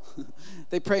well.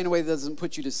 They pray in a way that doesn't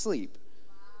put you to sleep.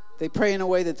 They pray in a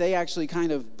way that they actually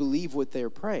kind of believe what they're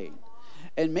praying.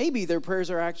 And maybe their prayers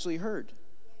are actually heard.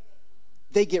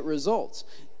 they get results.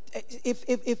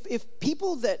 If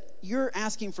people that you're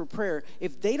asking for prayer,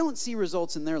 if they don't see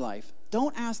results in their life,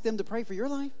 don't ask them to pray for your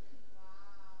life.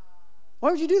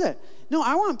 Why would you do that? No,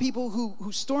 I want people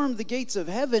who storm the gates of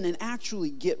heaven and actually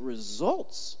get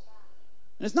results.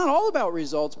 And it's not all about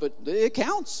results, but it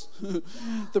counts.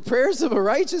 The prayers of a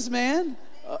righteous man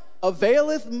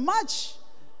availeth much.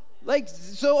 Like,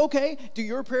 so, okay, do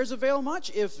your prayers avail much?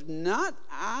 If not,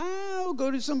 I'll go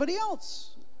to somebody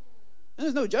else. And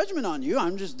there's no judgment on you.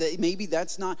 I'm just, maybe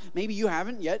that's not, maybe you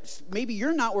haven't yet. Maybe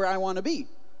you're not where I want to be.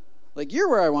 Like, you're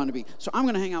where I want to be. So I'm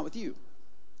going to hang out with you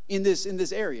in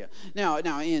this area. Now,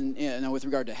 with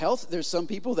regard to health, there's some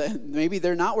people that maybe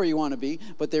they're not where you want to be,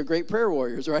 but they're great prayer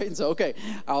warriors, right? And so, okay,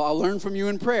 I'll learn from you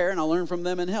in prayer, and I'll learn from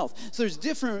them in health. So there's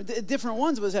different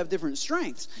ones of us have different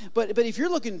strengths. But if you're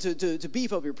looking to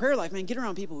beef up your prayer life, man, get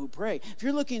around people who pray. If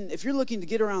you're looking to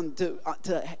get around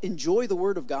to enjoy the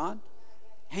Word of God,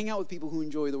 hang out with people who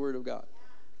enjoy the Word of God,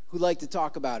 who like to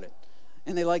talk about it,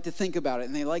 and they like to think about it,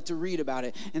 and they like to read about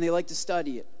it, and they like to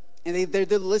study it. And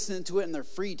they're listening to it in their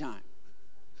free time,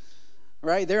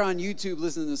 right? They're on YouTube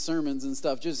listening to sermons and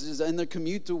stuff, just in their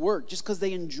commute to work, just because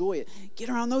they enjoy it. Get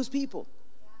around those people,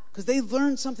 because they've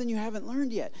learned something you haven't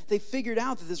learned yet. They figured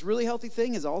out that this really healthy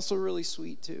thing is also really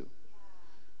sweet too.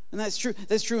 And that's true.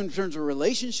 That's true in terms of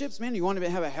relationships, man. You want to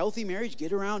have a healthy marriage,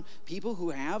 get around people who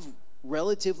have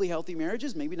relatively healthy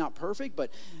marriages, maybe not perfect,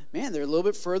 but man, they're a little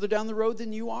bit further down the road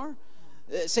than you are.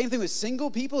 Same thing with single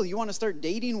people. You want to start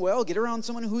dating well, get around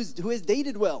someone who has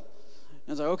dated well.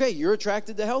 And it's like, okay, you're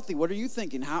attracted to healthy. What are you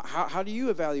thinking? How do you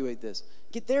evaluate this?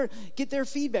 Get their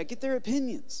feedback, get their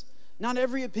opinions. Not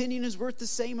every opinion is worth the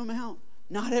same amount.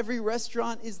 Not every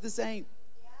restaurant is the same.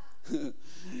 Yeah.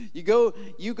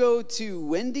 You go to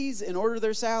Wendy's and order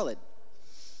their salad.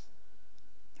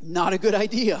 Not a good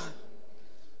idea.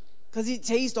 Because it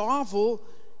tastes awful,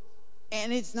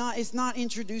 and it's not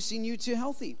introducing you to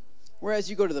healthy.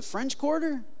 Whereas you go to the French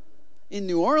Quarter in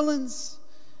New Orleans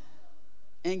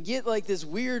and get like this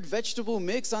weird vegetable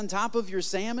mix on top of your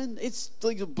salmon, it's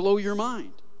like to blow your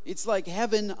mind. It's like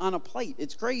heaven on a plate.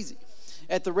 It's crazy.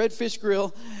 At the Redfish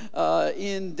Grill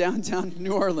in downtown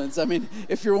New Orleans. I mean,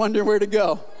 if you're wondering where to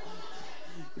go.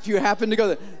 If you happen to go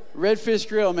there. Redfish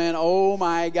Grill, man, oh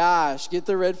my gosh, get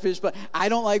the redfish. But I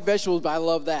don't like vegetables, but I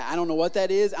love that. I don't know what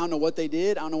that is. I don't know what they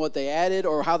did. I don't know what they added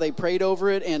or how they prayed over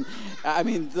it. And I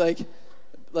mean, like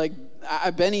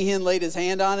Benny Hinn laid his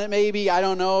hand on it, maybe. I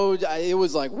don't know. It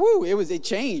was like, woo, it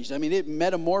changed. I mean, it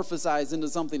metamorphosized into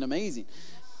something amazing.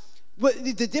 But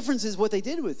the difference is what they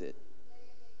did with it.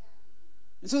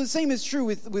 And so the same is true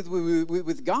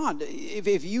with God.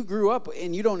 If you grew up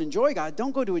and you don't enjoy God,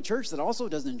 don't go to a church that also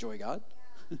doesn't enjoy God.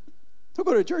 Don't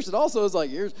go to a church that also is like,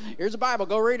 here's a Bible,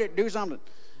 go read it, do something.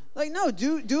 Like, no,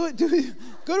 do it.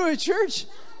 Go to a church.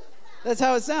 That's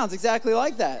how it sounds, exactly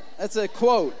like that. That's a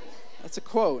quote.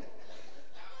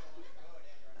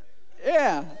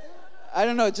 Yeah. I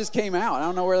don't know, it just came out. I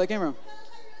don't know where that came from.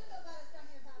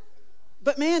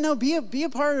 But man, no, be a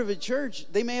part of a church.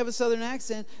 They may have a southern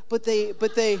accent, but they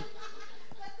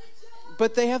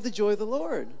have the joy of the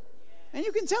Lord. And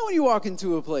you can tell when you walk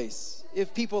into a place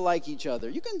if people like each other.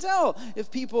 You can tell if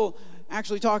people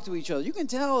actually talk to each other. You can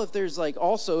tell if there's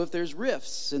if there's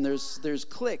riffs and there's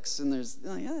cliques and there's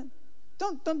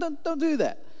don't do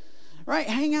that. Right?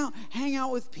 Hang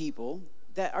out with people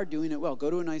that are doing it well. Go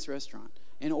to a nice restaurant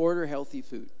and order healthy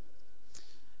food.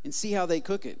 And see how they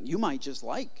cook it. You might just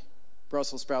like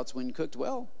Brussels sprouts when cooked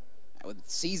well, with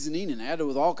seasoning and added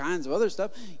with all kinds of other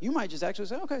stuff. You might just actually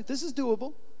say, okay, this is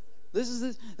doable. This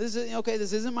is okay,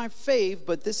 this isn't my fave,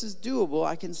 but this is doable.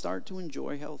 I can start to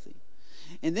enjoy healthy.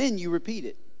 And then you repeat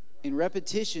it. And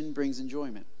repetition brings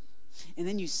enjoyment. And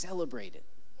then you celebrate it.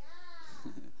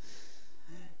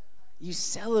 You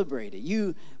celebrate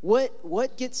it.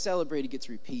 What gets celebrated gets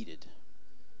repeated.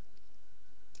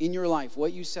 In your life,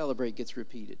 what you celebrate gets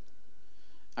repeated.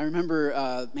 I remember,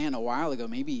 a while ago,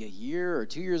 maybe a year or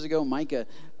 2 years ago, Micah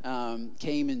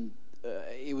came and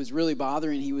it was really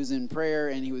bothering. He was in prayer,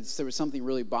 and there was something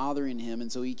really bothering him,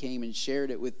 and so he came and shared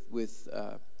it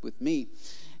with me,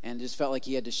 and just felt like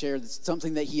he had to share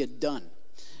something that he had done,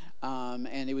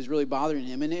 and it was really bothering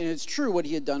him. And it's true, what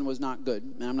he had done was not good.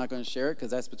 And I'm not going to share it because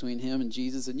that's between him and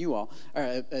Jesus and you all,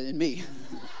 and me.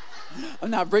 I'm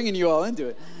not bringing you all into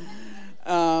it.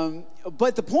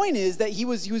 But the point is that he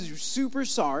was super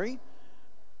sorry,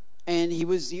 and he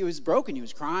was broken. He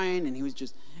was crying, and he was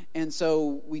just, And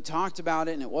so we talked about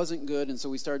it, and it wasn't good. And so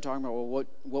we started talking about, well,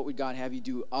 what would God have you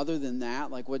do other than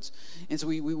that? Like, and so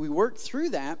we worked through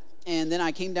that. And then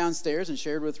I came downstairs and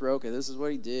shared with Roke, this is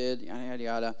what he did, yada, yada,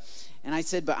 yada. And I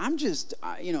said, but I'm just,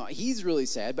 he's really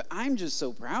sad, but I'm just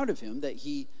so proud of him that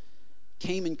he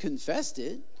came and confessed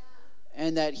it,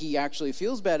 and that he actually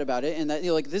feels bad about it, and that,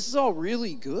 this is all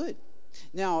really good.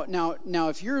 Now,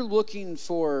 if you're looking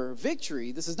for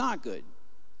victory, this is not good,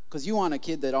 because you want a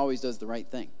kid that always does the right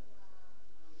thing.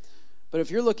 But if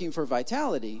you're looking for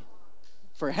vitality,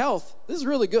 for health, this is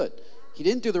really good. He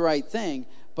didn't do the right thing,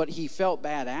 but he felt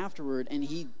bad afterward, and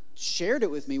he shared it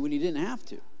with me when he didn't have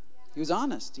to. He was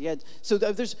honest.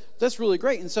 That's really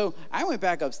great. And so I went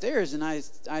back upstairs, and I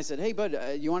said, hey, bud,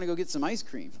 you want to go get some ice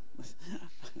cream?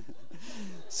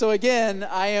 So again,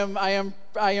 I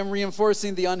am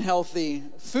reinforcing the unhealthy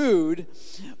food.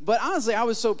 But honestly, I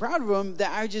was so proud of him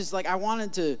that I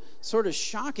wanted to sort of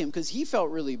shock him, because he felt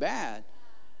really bad.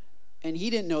 And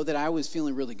he didn't know that I was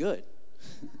feeling really good.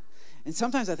 And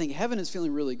sometimes I think heaven is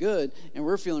feeling really good, and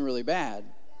we're feeling really bad.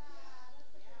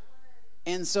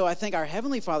 And so I think our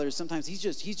Heavenly Father, sometimes he's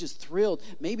just thrilled,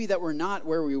 maybe that we're not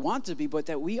where we want to be, but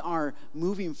that we are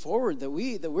moving forward, that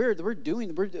we're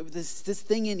doing this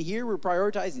thing in here, we're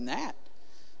prioritizing that.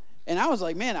 And I was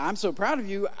like, man, I'm so proud of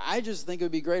you. I just think it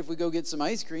would be great if we go get some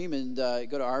ice cream and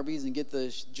go to Arby's and get the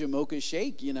Jamocha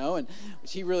shake, and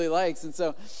which he really likes. And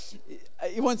so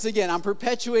once again, I'm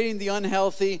perpetuating the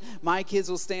unhealthy. My kids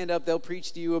will stand up. They'll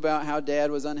preach to you about how dad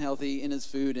was unhealthy in his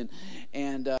food,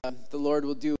 and the Lord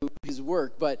will do his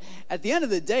work. But at the end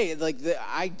of the day,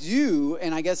 I do,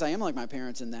 and I guess I am like my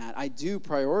parents in that, I do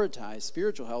prioritize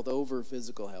spiritual health over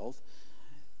physical health.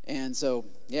 And so,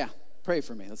 yeah. Pray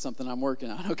for me. That's something I'm working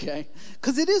on, okay?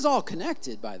 Because it is all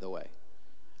connected, by the way.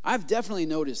 I've definitely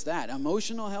noticed that.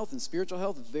 Emotional health and spiritual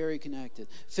health, very connected.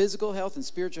 Physical health and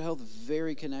spiritual health,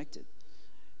 very connected.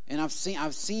 And I've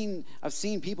seen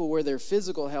people where their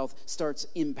physical health starts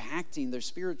impacting their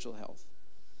spiritual health.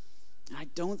 And I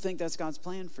don't think that's God's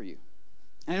plan for you.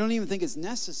 And I don't even think it's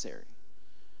necessary.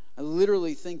 I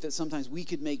literally think that sometimes we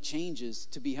could make changes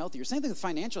to be healthier. Same thing with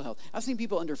financial health. I've seen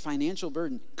people under financial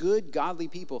burden, good, godly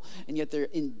people, and yet they're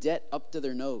in debt up to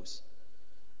their nose.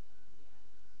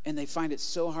 And they find it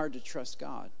so hard to trust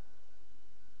God.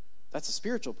 That's a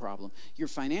spiritual problem. Your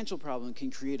financial problem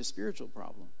can create a spiritual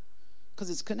problem because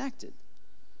it's connected.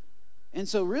 And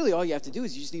so really all you have to do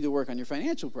is you just need to work on your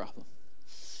financial problem.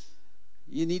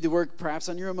 You need to work perhaps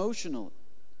on your emotional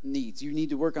needs. You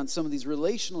need to work on some of these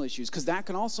relational issues, because that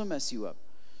can also mess you up.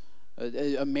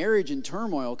 A marriage in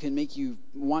turmoil can make you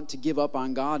want to give up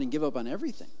on God and give up on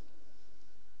everything.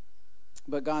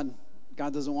 But God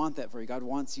doesn't want that for you. God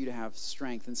wants you to have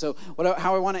strength. And so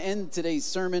how I want to end today's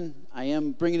sermon, I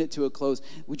am bringing it to a close,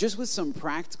 with some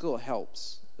practical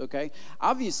helps, okay?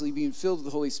 Obviously, being filled with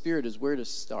the Holy Spirit is where to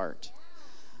start.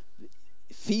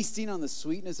 Feasting on the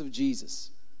sweetness of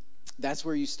Jesus, that's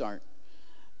where you start.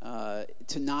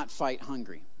 To not fight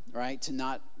hungry, right? To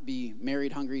not be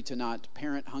married hungry, to not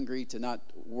parent hungry, to not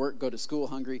go to school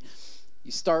hungry.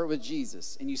 You start with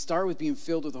Jesus, and you start with being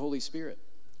filled with the Holy Spirit.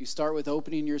 You start with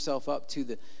opening yourself up to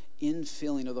the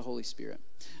infilling of the Holy Spirit.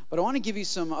 But I want to give you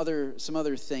some other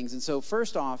things. And so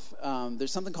first off,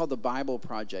 there's something called the Bible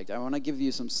Project. I want to give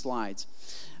you some slides.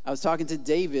 I was talking to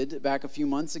David back a few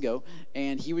months ago,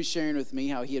 and he was sharing with me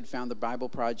how he had found the Bible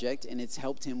Project, and it's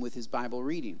helped him with his Bible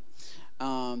reading.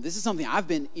 This is something I've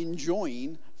been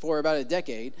enjoying for about a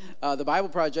decade. The Bible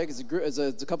Project is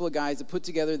a couple of guys that put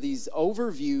together these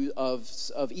overview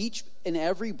of each and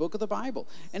every book of the Bible.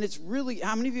 And it's really,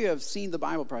 how many of you have seen the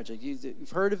Bible Project?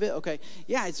 You've heard of it? Okay.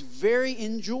 Yeah, it's very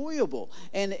enjoyable.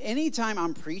 And anytime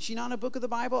I'm preaching on a book of the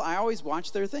Bible, I always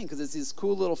watch their thing, because it's this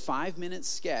cool little 5-minute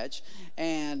sketch.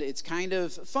 And it's kind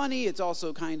of funny. It's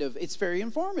also it's very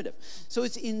informative. So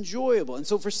it's enjoyable. And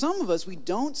so for some of us, we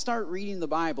don't start reading the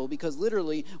Bible because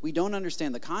literally we don't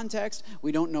understand the context.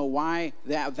 We don't know why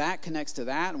that connects to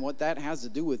that and what that has to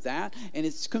do with that. And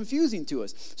it's confusing to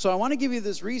us. So I want to give you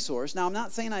this resource. Now, I'm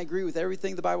not saying I agree with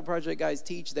everything the Bible Project guys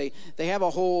teach. They have a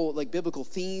whole biblical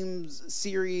themes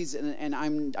series, and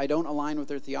I don't align with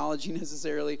their theology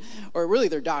necessarily, or really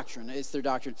their doctrine. It's their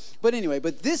doctrine. But anyway,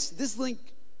 this link,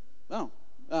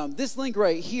 this link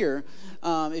right here,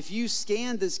 if you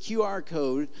scan this QR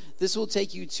code, this will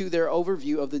take you to their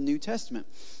overview of the New Testament.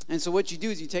 And so what you do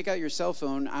is you take out your cell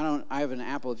phone. I have an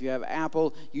Apple. If you have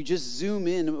Apple, you just zoom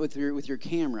in with your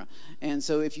camera. And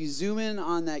so if you zoom in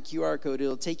on that QR code,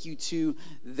 it'll take you to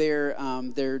their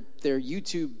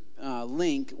YouTube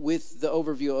link with the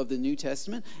overview of the New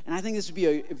Testament. And I think this would be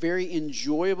a very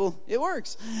enjoyable, it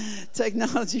works.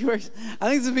 Technology works. I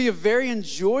think this would be a very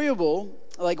enjoyable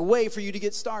way for you to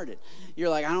get started. You're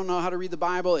like, I don't know how to read the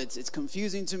Bible. It's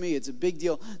confusing to me. It's a big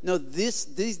deal. No,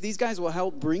 these guys will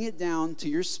help bring it down to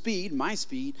your speed, my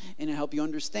speed, and it'll help you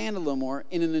understand a little more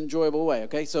in an enjoyable way.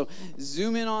 Okay, so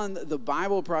zoom in on the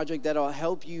Bible Project. That'll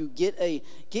help you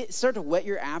start to whet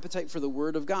your appetite for the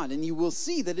Word of God, and you will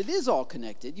see that it is all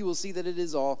connected. You will see that it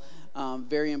is all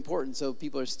very important. So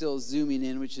people are still zooming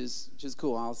in, which is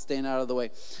cool. I'll stand out of the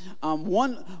way.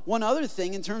 One other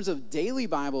thing in terms of daily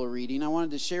Bible reading, I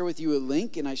wanted to share with you a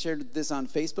link, and I shared this on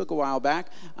Facebook a while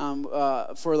back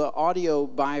for the audio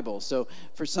Bible. So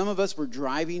for some of us, we're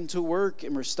driving to work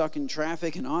and we're stuck in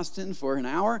traffic in Austin for an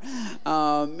hour.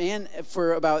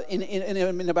 For about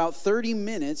in about 30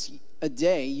 minutes a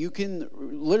day, you can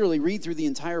literally read through the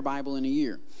entire Bible in a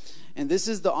year. And this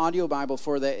is the audio Bible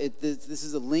for that. This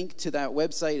is a link to that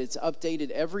website. It's updated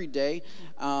every day,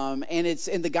 and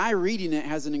the guy reading it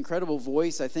has an incredible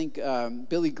voice. I think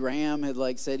Billy Graham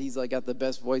had said he's got the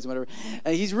best voice, whatever.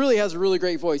 And he really has a really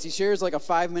great voice. He shares a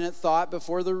 5-minute thought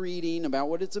before the reading about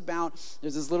what it's about.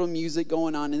 There's this little music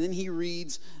going on, and then he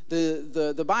reads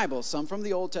the Bible, some from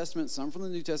the Old Testament, some from the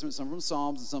New Testament, some from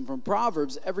Psalms, and some from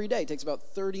Proverbs every day. It takes about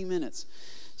 30 minutes.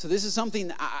 So this is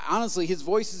something, honestly, his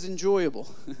voice is enjoyable.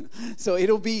 So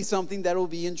it'll be something that will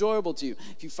be enjoyable to you.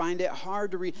 If you find it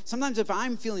hard to read, sometimes if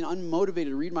I'm feeling unmotivated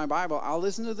to read my Bible, I'll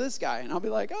listen to this guy, and I'll be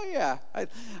like, oh yeah,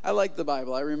 I like the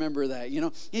Bible. I remember that.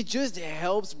 It just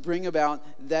helps bring about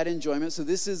that enjoyment. So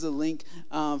this is a link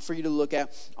for you to look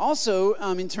at. Also,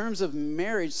 in terms of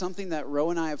marriage, something that Ro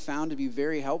and I have found to be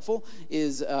very helpful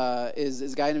is a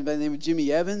guy by the name of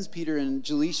Jimmy Evans. Peter and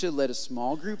Jaleisha led a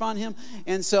small group on him.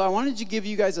 And so I wanted to give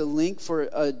you guys a link for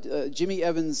Jimmy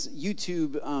Evans'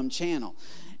 YouTube channel.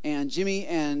 And Jimmy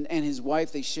and his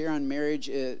wife, they share on marriage.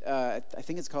 I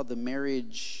think it's called the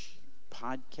Marriage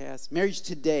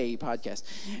Today podcast.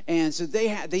 And so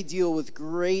they deal with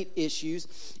great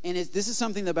issues. And this is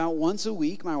something that about once a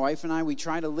week, my wife and I, we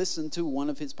try to listen to one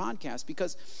of his podcasts,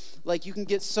 because you can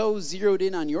get so zeroed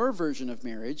in on your version of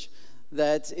marriage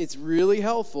that it's really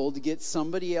helpful to get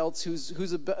somebody else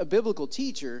who's a biblical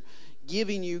teacher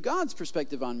giving you God's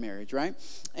perspective on marriage, right?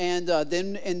 And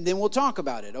then we'll talk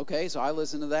about it. Okay, so I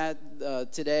listened to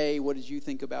that today. What did you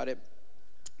think about it?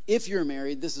 If you're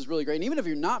married, this is really great. And even if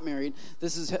you're not married,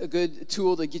 this is a good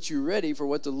tool to get you ready for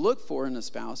what to look for in a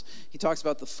spouse. He talks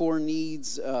about the 4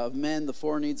 needs of men, the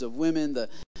 4 needs of women, the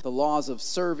laws of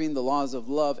serving, the laws of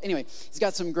love. Anyway, he's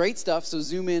got some great stuff, so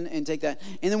zoom in and take that.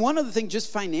 And then one other thing,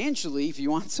 just financially, if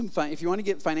you want to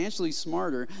get financially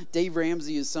smarter, Dave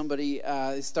Ramsey is somebody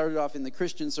who started off in the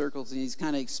Christian circles, and he's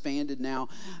kind of expanded now.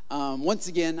 Once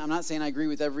again, I'm not saying I agree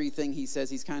with everything he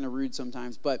says. He's kind of rude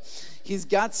sometimes, but he's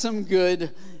got some good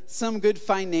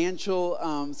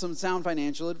financial, some sound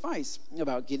financial advice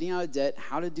about getting out of debt,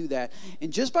 how to do that.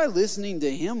 And just by listening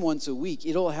to him once a week,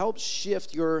 it'll help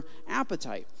shift your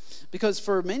appetite. Because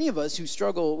for many of us who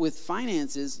struggle with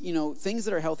finances, things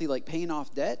that are healthy, like paying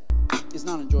off debt, is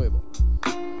not enjoyable.